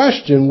to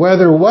question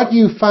whether what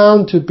you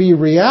found to be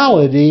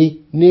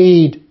reality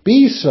need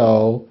be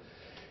so,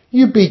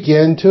 you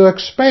begin to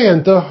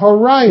expand the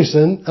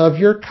horizon of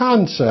your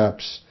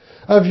concepts,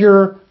 of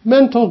your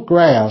mental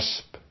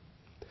grasp.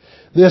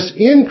 This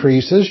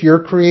increases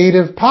your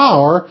creative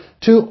power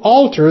to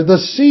alter the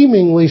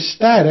seemingly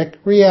static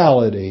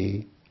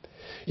reality.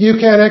 You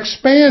can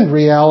expand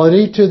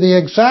reality to the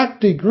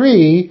exact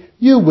degree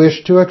you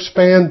wish to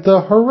expand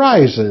the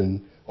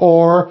horizon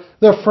or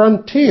the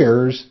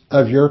frontiers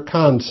of your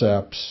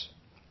concepts.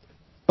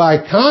 By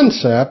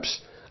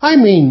concepts, I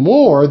mean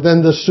more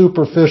than the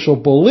superficial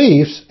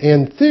beliefs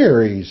and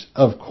theories,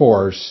 of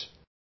course.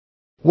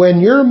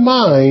 When your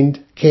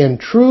mind can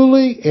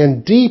truly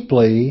and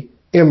deeply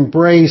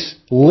embrace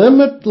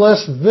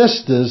limitless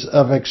vistas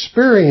of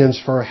experience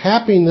for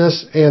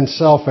happiness and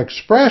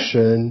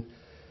self-expression,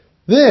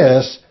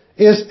 this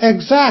is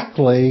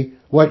exactly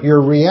what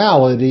your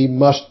reality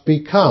must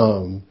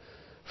become.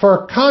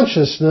 For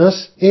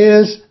consciousness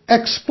is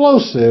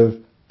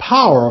explosive,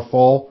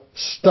 powerful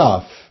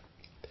stuff.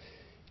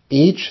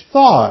 Each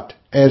thought,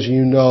 as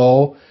you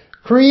know,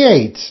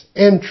 creates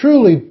and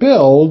truly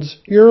builds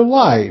your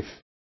life,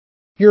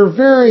 your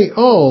very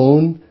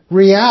own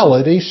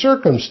reality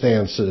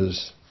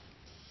circumstances.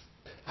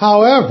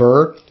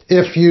 However,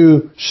 if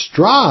you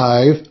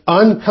strive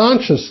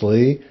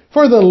unconsciously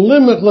for the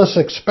limitless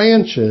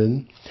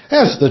expansion,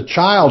 as the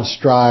child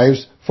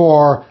strives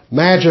for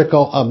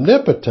magical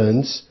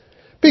omnipotence,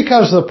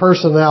 because the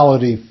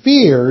personality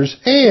fears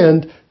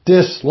and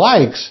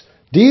dislikes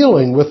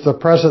dealing with the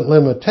present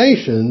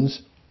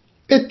limitations,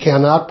 it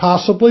cannot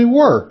possibly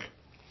work.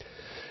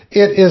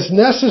 It is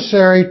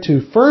necessary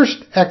to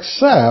first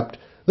accept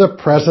the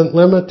present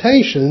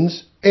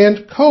limitations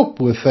and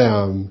cope with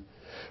them,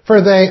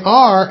 for they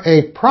are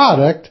a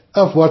product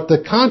of what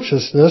the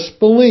consciousness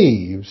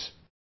believes.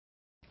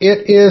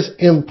 It is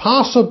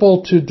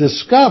impossible to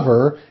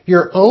discover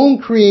your own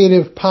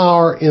creative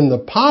power in the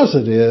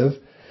positive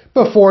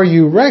before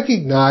you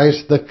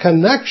recognize the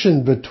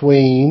connection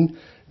between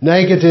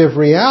negative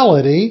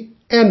reality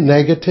and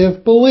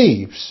negative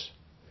beliefs.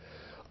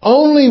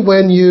 Only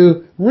when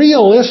you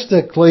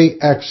realistically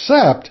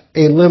accept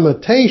a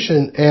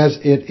limitation as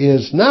it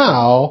is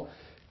now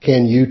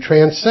can you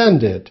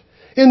transcend it,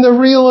 in the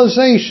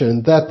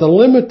realization that the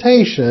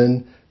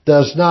limitation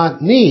does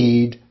not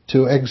need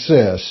to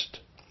exist.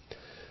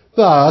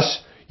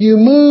 Thus, you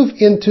move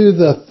into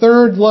the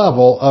third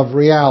level of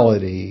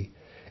reality,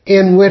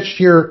 in which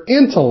your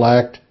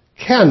intellect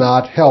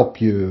cannot help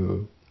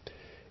you.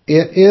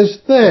 It is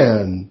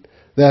then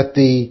that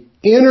the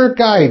inner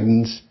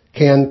guidance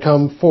can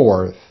come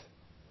forth.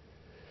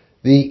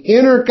 The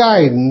inner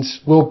guidance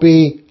will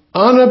be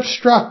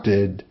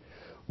unobstructed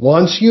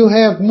once you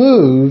have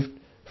moved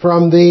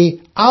from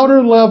the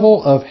outer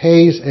level of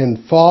haze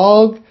and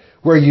fog,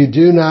 where you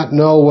do not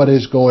know what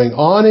is going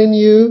on in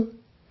you,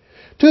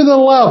 to the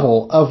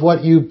level of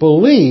what you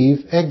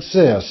believe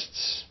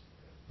exists,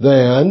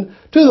 then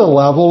to the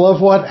level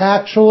of what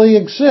actually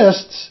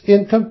exists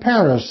in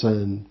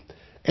comparison,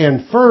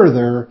 and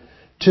further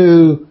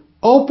to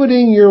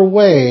opening your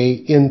way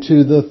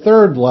into the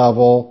third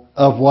level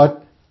of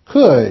what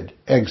could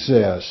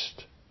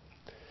exist.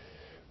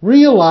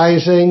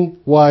 Realizing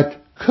what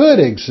could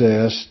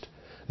exist,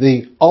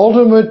 the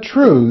ultimate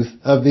truth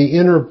of the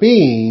inner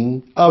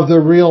being, of the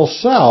real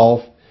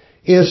self,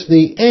 is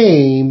the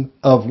aim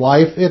of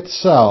life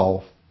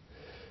itself.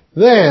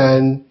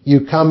 Then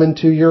you come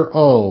into your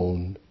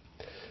own.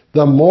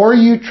 The more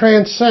you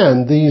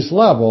transcend these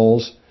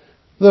levels,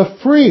 the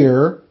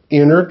freer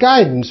inner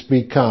guidance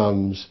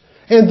becomes,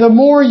 and the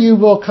more you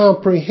will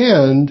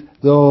comprehend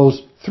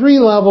those three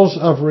levels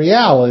of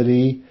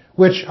reality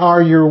which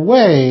are your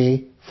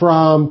way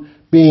from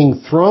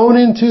being thrown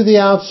into the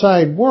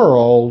outside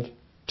world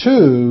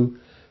to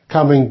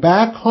coming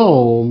back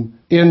home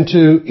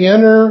into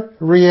inner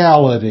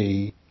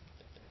reality.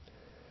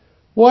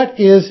 What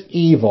is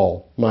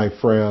evil, my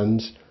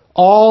friends?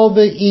 All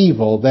the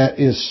evil that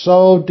is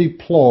so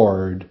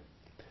deplored.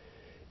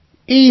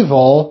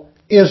 Evil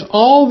is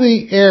all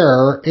the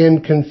error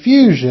and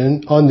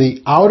confusion on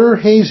the outer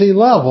hazy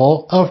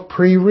level of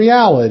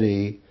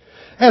pre-reality,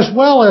 as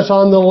well as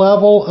on the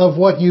level of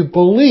what you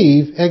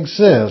believe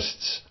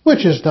exists,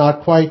 which is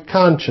not quite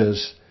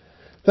conscious,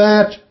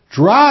 that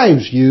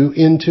drives you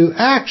into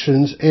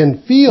actions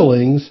and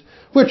feelings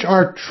which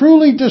are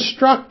truly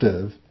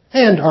destructive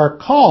and are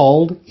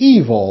called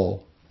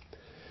evil.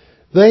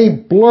 They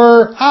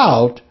blur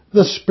out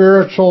the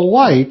spiritual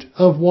light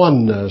of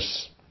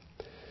oneness.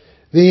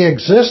 The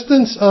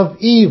existence of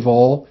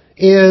evil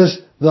is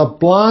the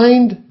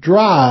blind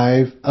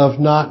drive of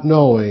not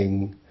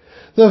knowing,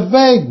 the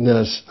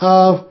vagueness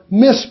of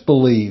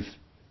misbelief,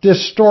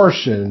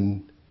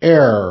 distortion,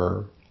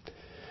 error.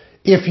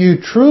 If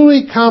you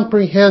truly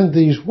comprehend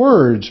these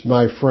words,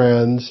 my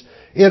friends,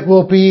 it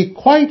will be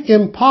quite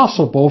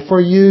impossible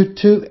for you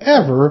to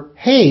ever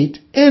hate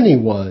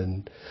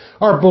anyone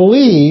or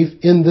believe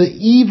in the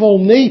evil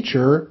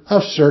nature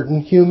of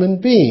certain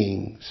human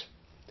beings.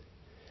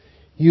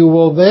 You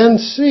will then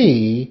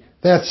see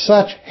that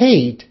such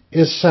hate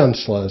is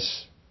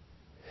senseless.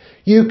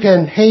 You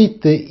can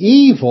hate the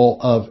evil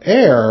of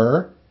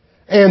error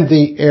and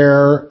the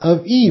error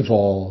of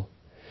evil.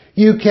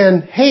 You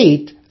can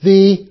hate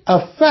the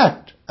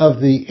effect of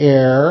the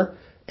error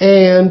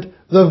and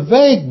the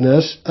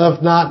vagueness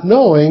of not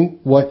knowing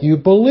what you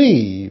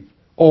believe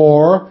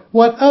or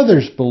what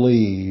others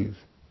believe.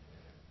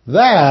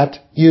 That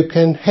you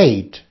can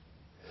hate.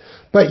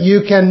 But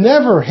you can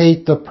never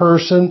hate the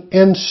person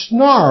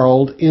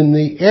ensnarled in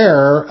the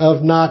error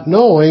of not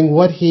knowing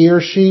what he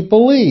or she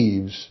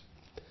believes.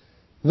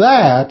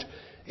 That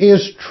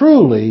is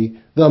truly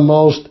the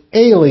most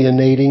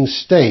alienating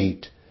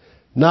state,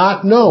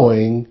 not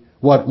knowing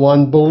what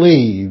one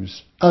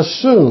believes,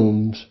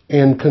 assumes,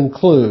 and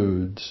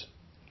concludes.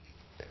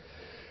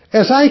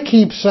 As I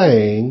keep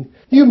saying,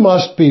 you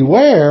must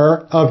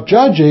beware of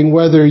judging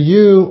whether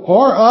you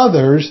or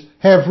others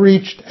have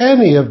reached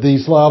any of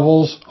these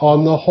levels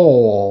on the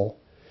whole.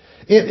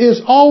 It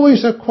is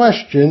always a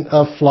question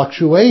of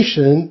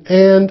fluctuation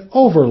and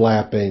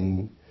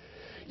overlapping.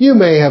 You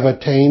may have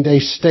attained a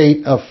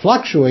state of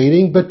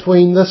fluctuating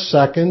between the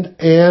second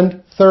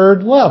and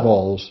third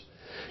levels.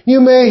 You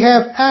may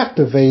have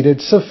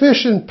activated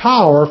sufficient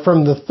power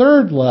from the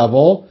third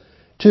level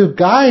to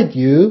guide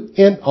you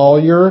in all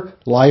your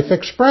life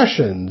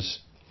expressions.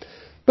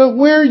 But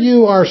where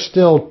you are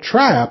still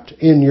trapped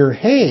in your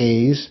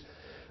haze,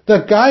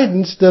 the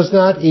guidance does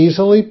not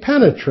easily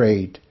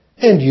penetrate,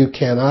 and you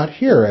cannot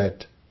hear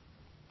it.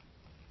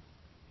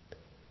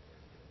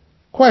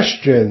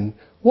 Question: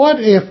 what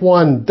if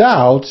one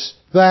doubts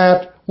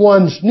that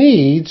one's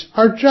needs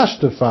are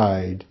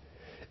justified?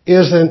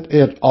 Isn't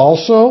it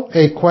also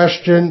a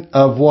question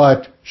of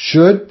what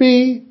should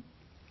be?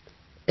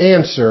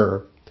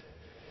 Answer: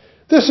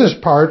 this is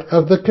part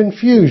of the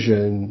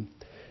confusion.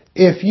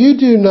 If you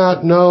do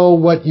not know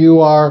what you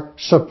are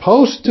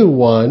supposed to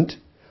want,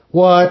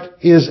 what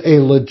is a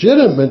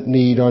legitimate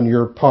need on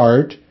your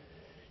part,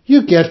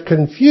 you get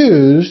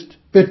confused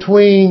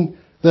between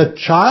the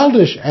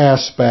childish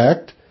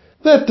aspect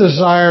that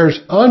desires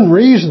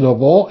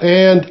unreasonable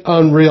and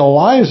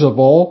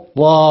unrealizable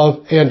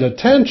love and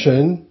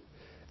attention,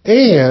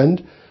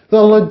 and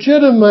the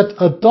legitimate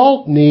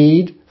adult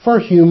need for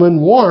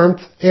human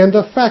warmth and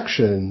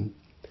affection.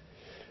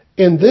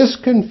 In this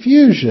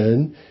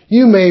confusion,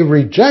 you may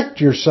reject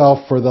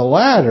yourself for the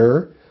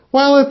latter,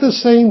 while at the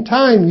same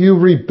time you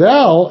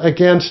rebel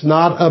against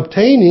not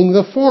obtaining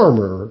the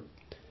former.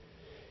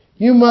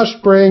 You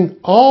must bring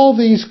all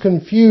these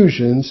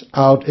confusions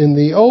out in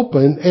the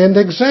open and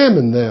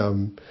examine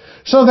them,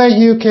 so that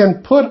you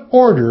can put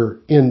order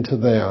into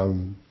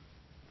them.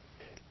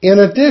 In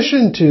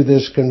addition to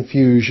this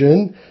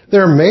confusion,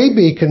 there may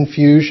be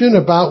confusion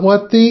about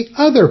what the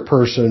other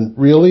person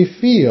really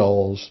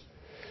feels.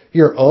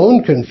 Your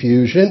own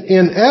confusion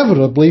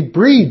inevitably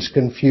breeds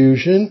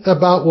confusion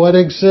about what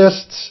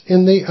exists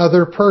in the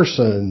other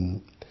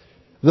person.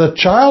 The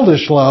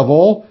childish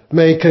level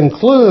may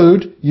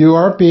conclude you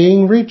are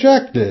being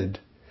rejected,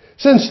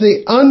 since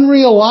the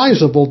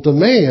unrealizable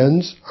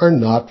demands are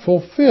not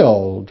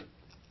fulfilled.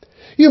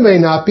 You may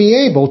not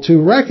be able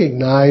to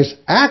recognize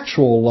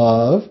actual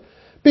love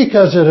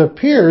because it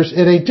appears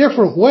in a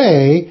different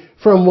way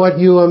from what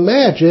you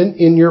imagine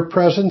in your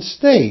present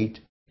state,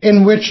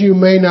 in which you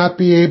may not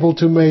be able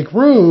to make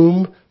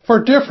room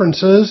for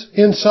differences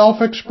in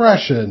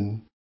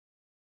self-expression.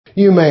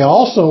 You may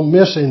also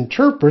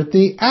misinterpret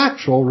the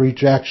actual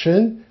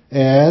rejection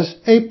as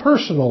a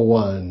personal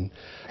one,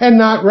 and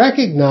not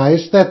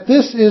recognize that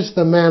this is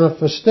the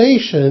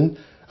manifestation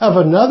of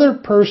another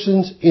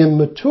person's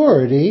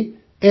immaturity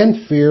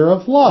and fear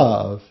of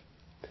love.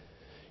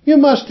 You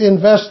must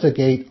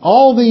investigate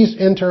all these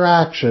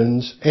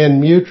interactions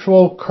and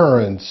mutual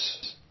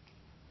currents.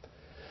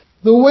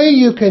 The way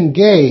you can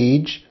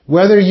gauge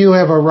whether you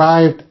have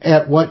arrived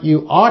at what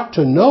you ought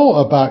to know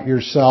about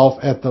yourself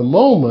at the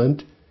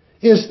moment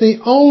is the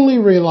only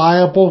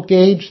reliable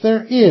gauge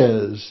there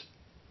is.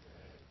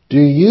 Do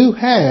you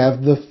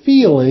have the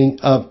feeling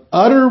of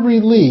utter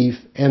relief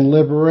and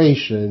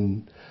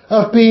liberation,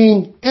 of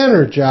being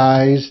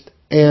energized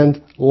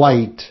and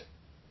light?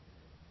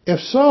 If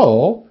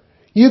so,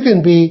 you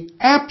can be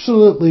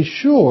absolutely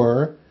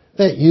sure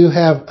that you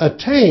have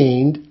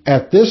attained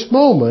at this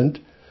moment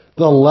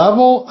the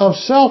level of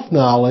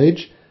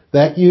self-knowledge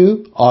that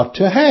you ought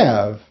to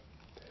have.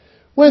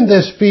 When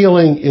this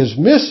feeling is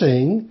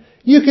missing,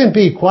 you can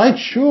be quite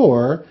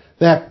sure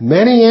that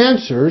many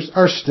answers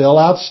are still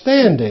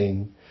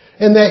outstanding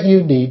and that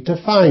you need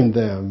to find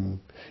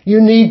them.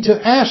 You need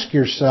to ask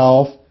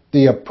yourself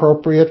the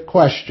appropriate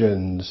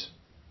questions.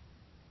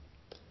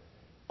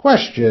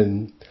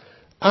 Question: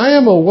 I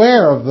am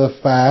aware of the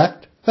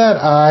fact that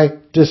I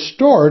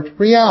distort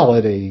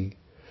reality.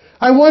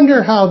 I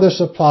wonder how this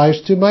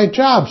applies to my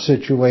job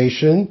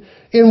situation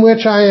in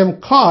which I am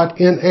caught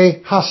in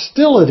a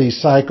hostility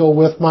cycle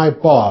with my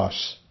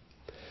boss.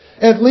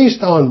 At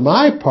least on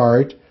my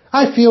part,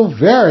 I feel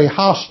very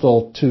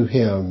hostile to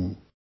him.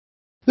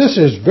 This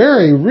is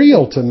very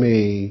real to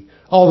me,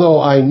 although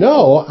I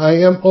know I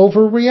am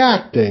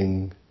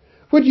overreacting.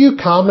 Would you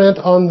comment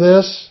on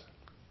this?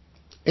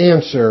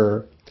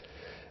 Answer: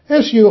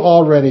 as you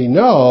already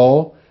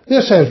know,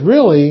 this has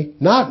really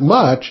not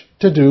much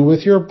to do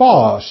with your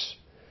boss.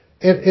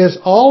 It is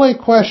all a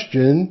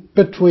question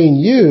between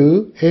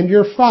you and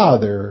your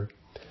father.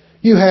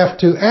 You have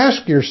to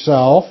ask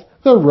yourself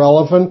the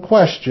relevant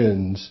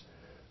questions.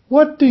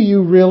 What do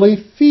you really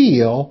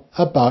feel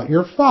about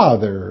your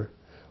father?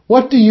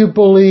 What do you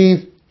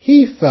believe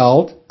he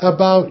felt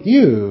about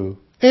you,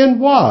 and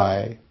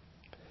why?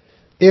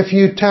 If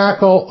you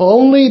tackle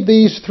only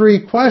these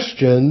 3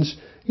 questions,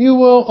 you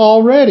will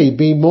already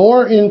be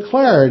more in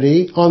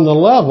clarity on the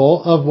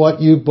level of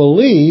what you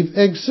believe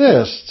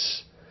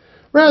exists,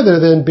 rather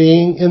than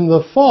being in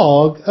the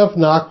fog of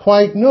not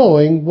quite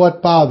knowing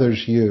what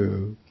bothers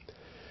you.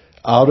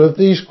 Out of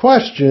these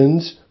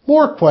questions,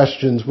 more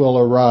questions will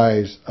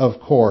arise,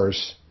 of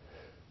course.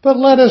 But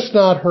let us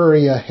not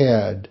hurry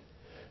ahead.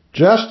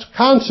 Just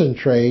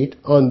concentrate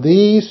on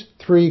these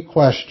 3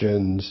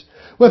 questions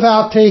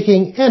without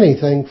taking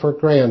anything for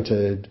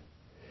granted.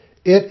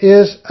 It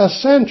is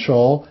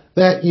essential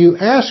that you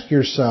ask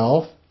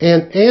yourself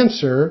and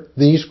answer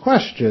these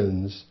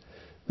questions.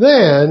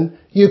 Then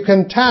you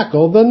can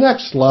tackle the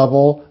next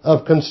level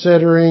of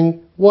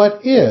considering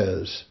what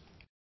is.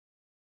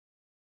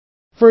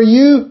 For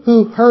you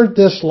who heard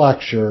this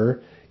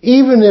lecture,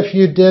 even if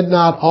you did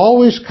not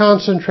always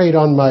concentrate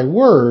on my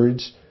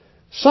words,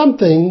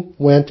 something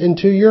went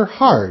into your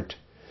heart,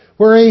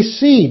 where a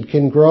seed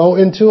can grow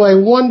into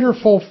a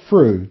wonderful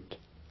fruit.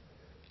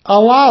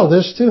 Allow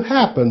this to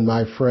happen,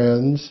 my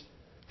friends,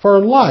 for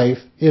life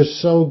is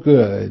so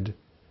good.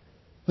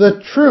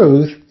 The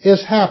truth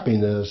is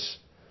happiness,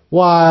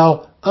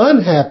 while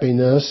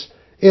unhappiness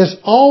is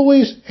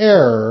always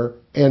error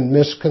and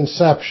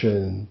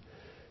misconception.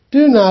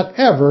 Do not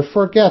ever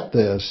forget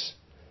this.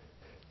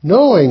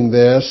 Knowing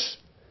this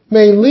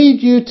may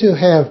lead you to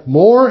have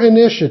more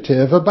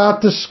initiative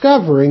about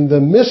discovering the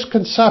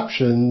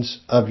misconceptions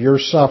of your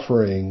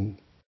suffering.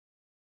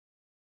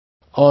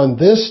 On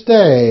this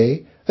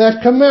day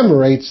that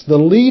commemorates the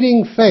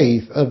leading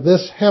faith of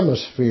this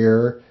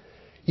hemisphere,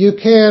 you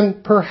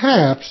can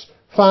perhaps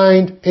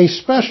find a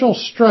special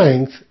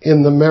strength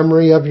in the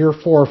memory of your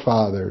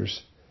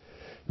forefathers.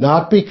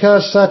 Not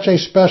because such a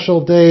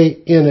special day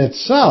in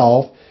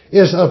itself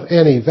is of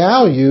any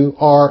value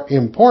or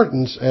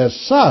importance as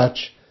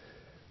such,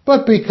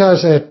 but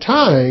because at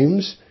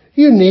times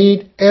you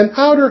need an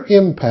outer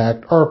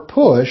impact or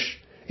push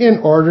in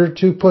order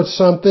to put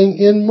something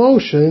in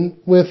motion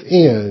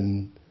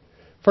within.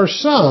 For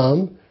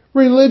some,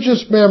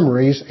 religious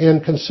memories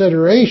and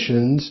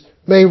considerations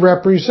may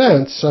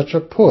represent such a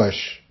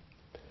push.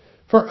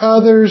 For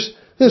others,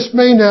 this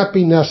may not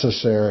be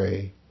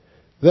necessary.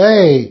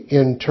 They,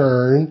 in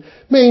turn,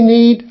 may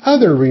need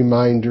other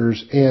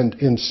reminders and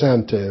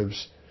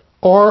incentives,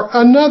 or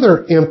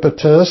another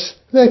impetus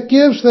that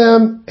gives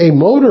them a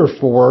motor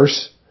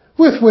force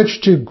with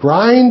which to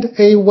grind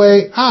a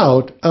way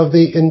out of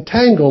the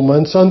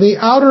entanglements on the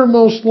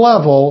outermost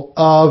level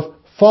of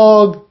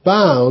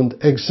fog-bound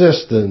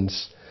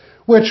existence,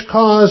 which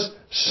cause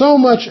so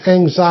much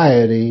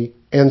anxiety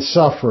and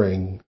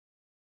suffering.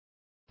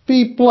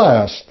 Be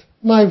blessed,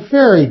 my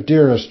very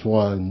dearest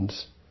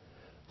ones.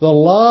 The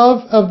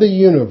love of the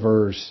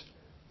universe,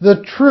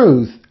 the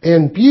truth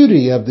and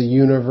beauty of the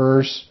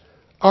universe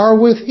are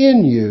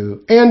within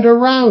you and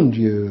around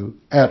you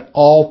at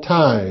all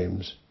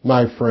times,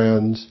 my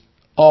friends,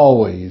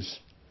 always.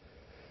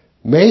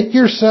 Make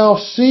yourself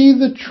see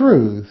the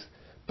truth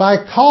by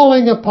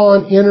calling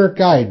upon inner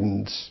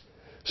guidance,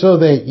 so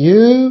that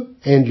you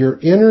and your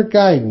inner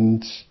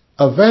guidance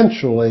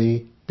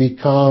eventually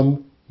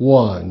become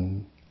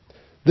one.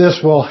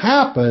 This will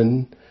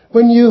happen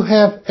when you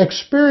have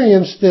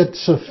experienced it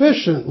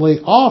sufficiently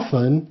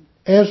often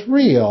as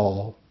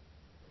real.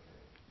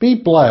 Be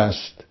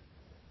blessed.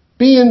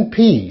 Be in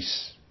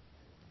peace.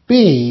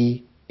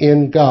 Be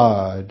in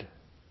God.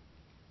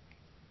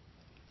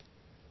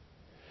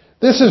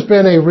 This has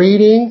been a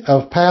reading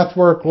of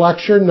Pathwork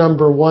Lecture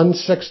number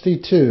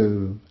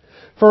 162.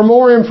 For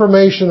more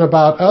information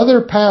about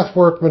other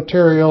Pathwork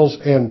materials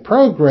and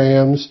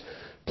programs,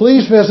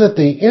 please visit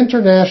the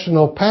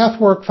International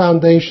Pathwork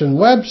Foundation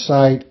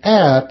website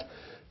at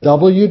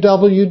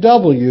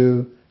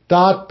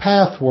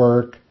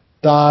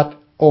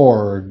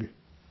www.pathwork.org.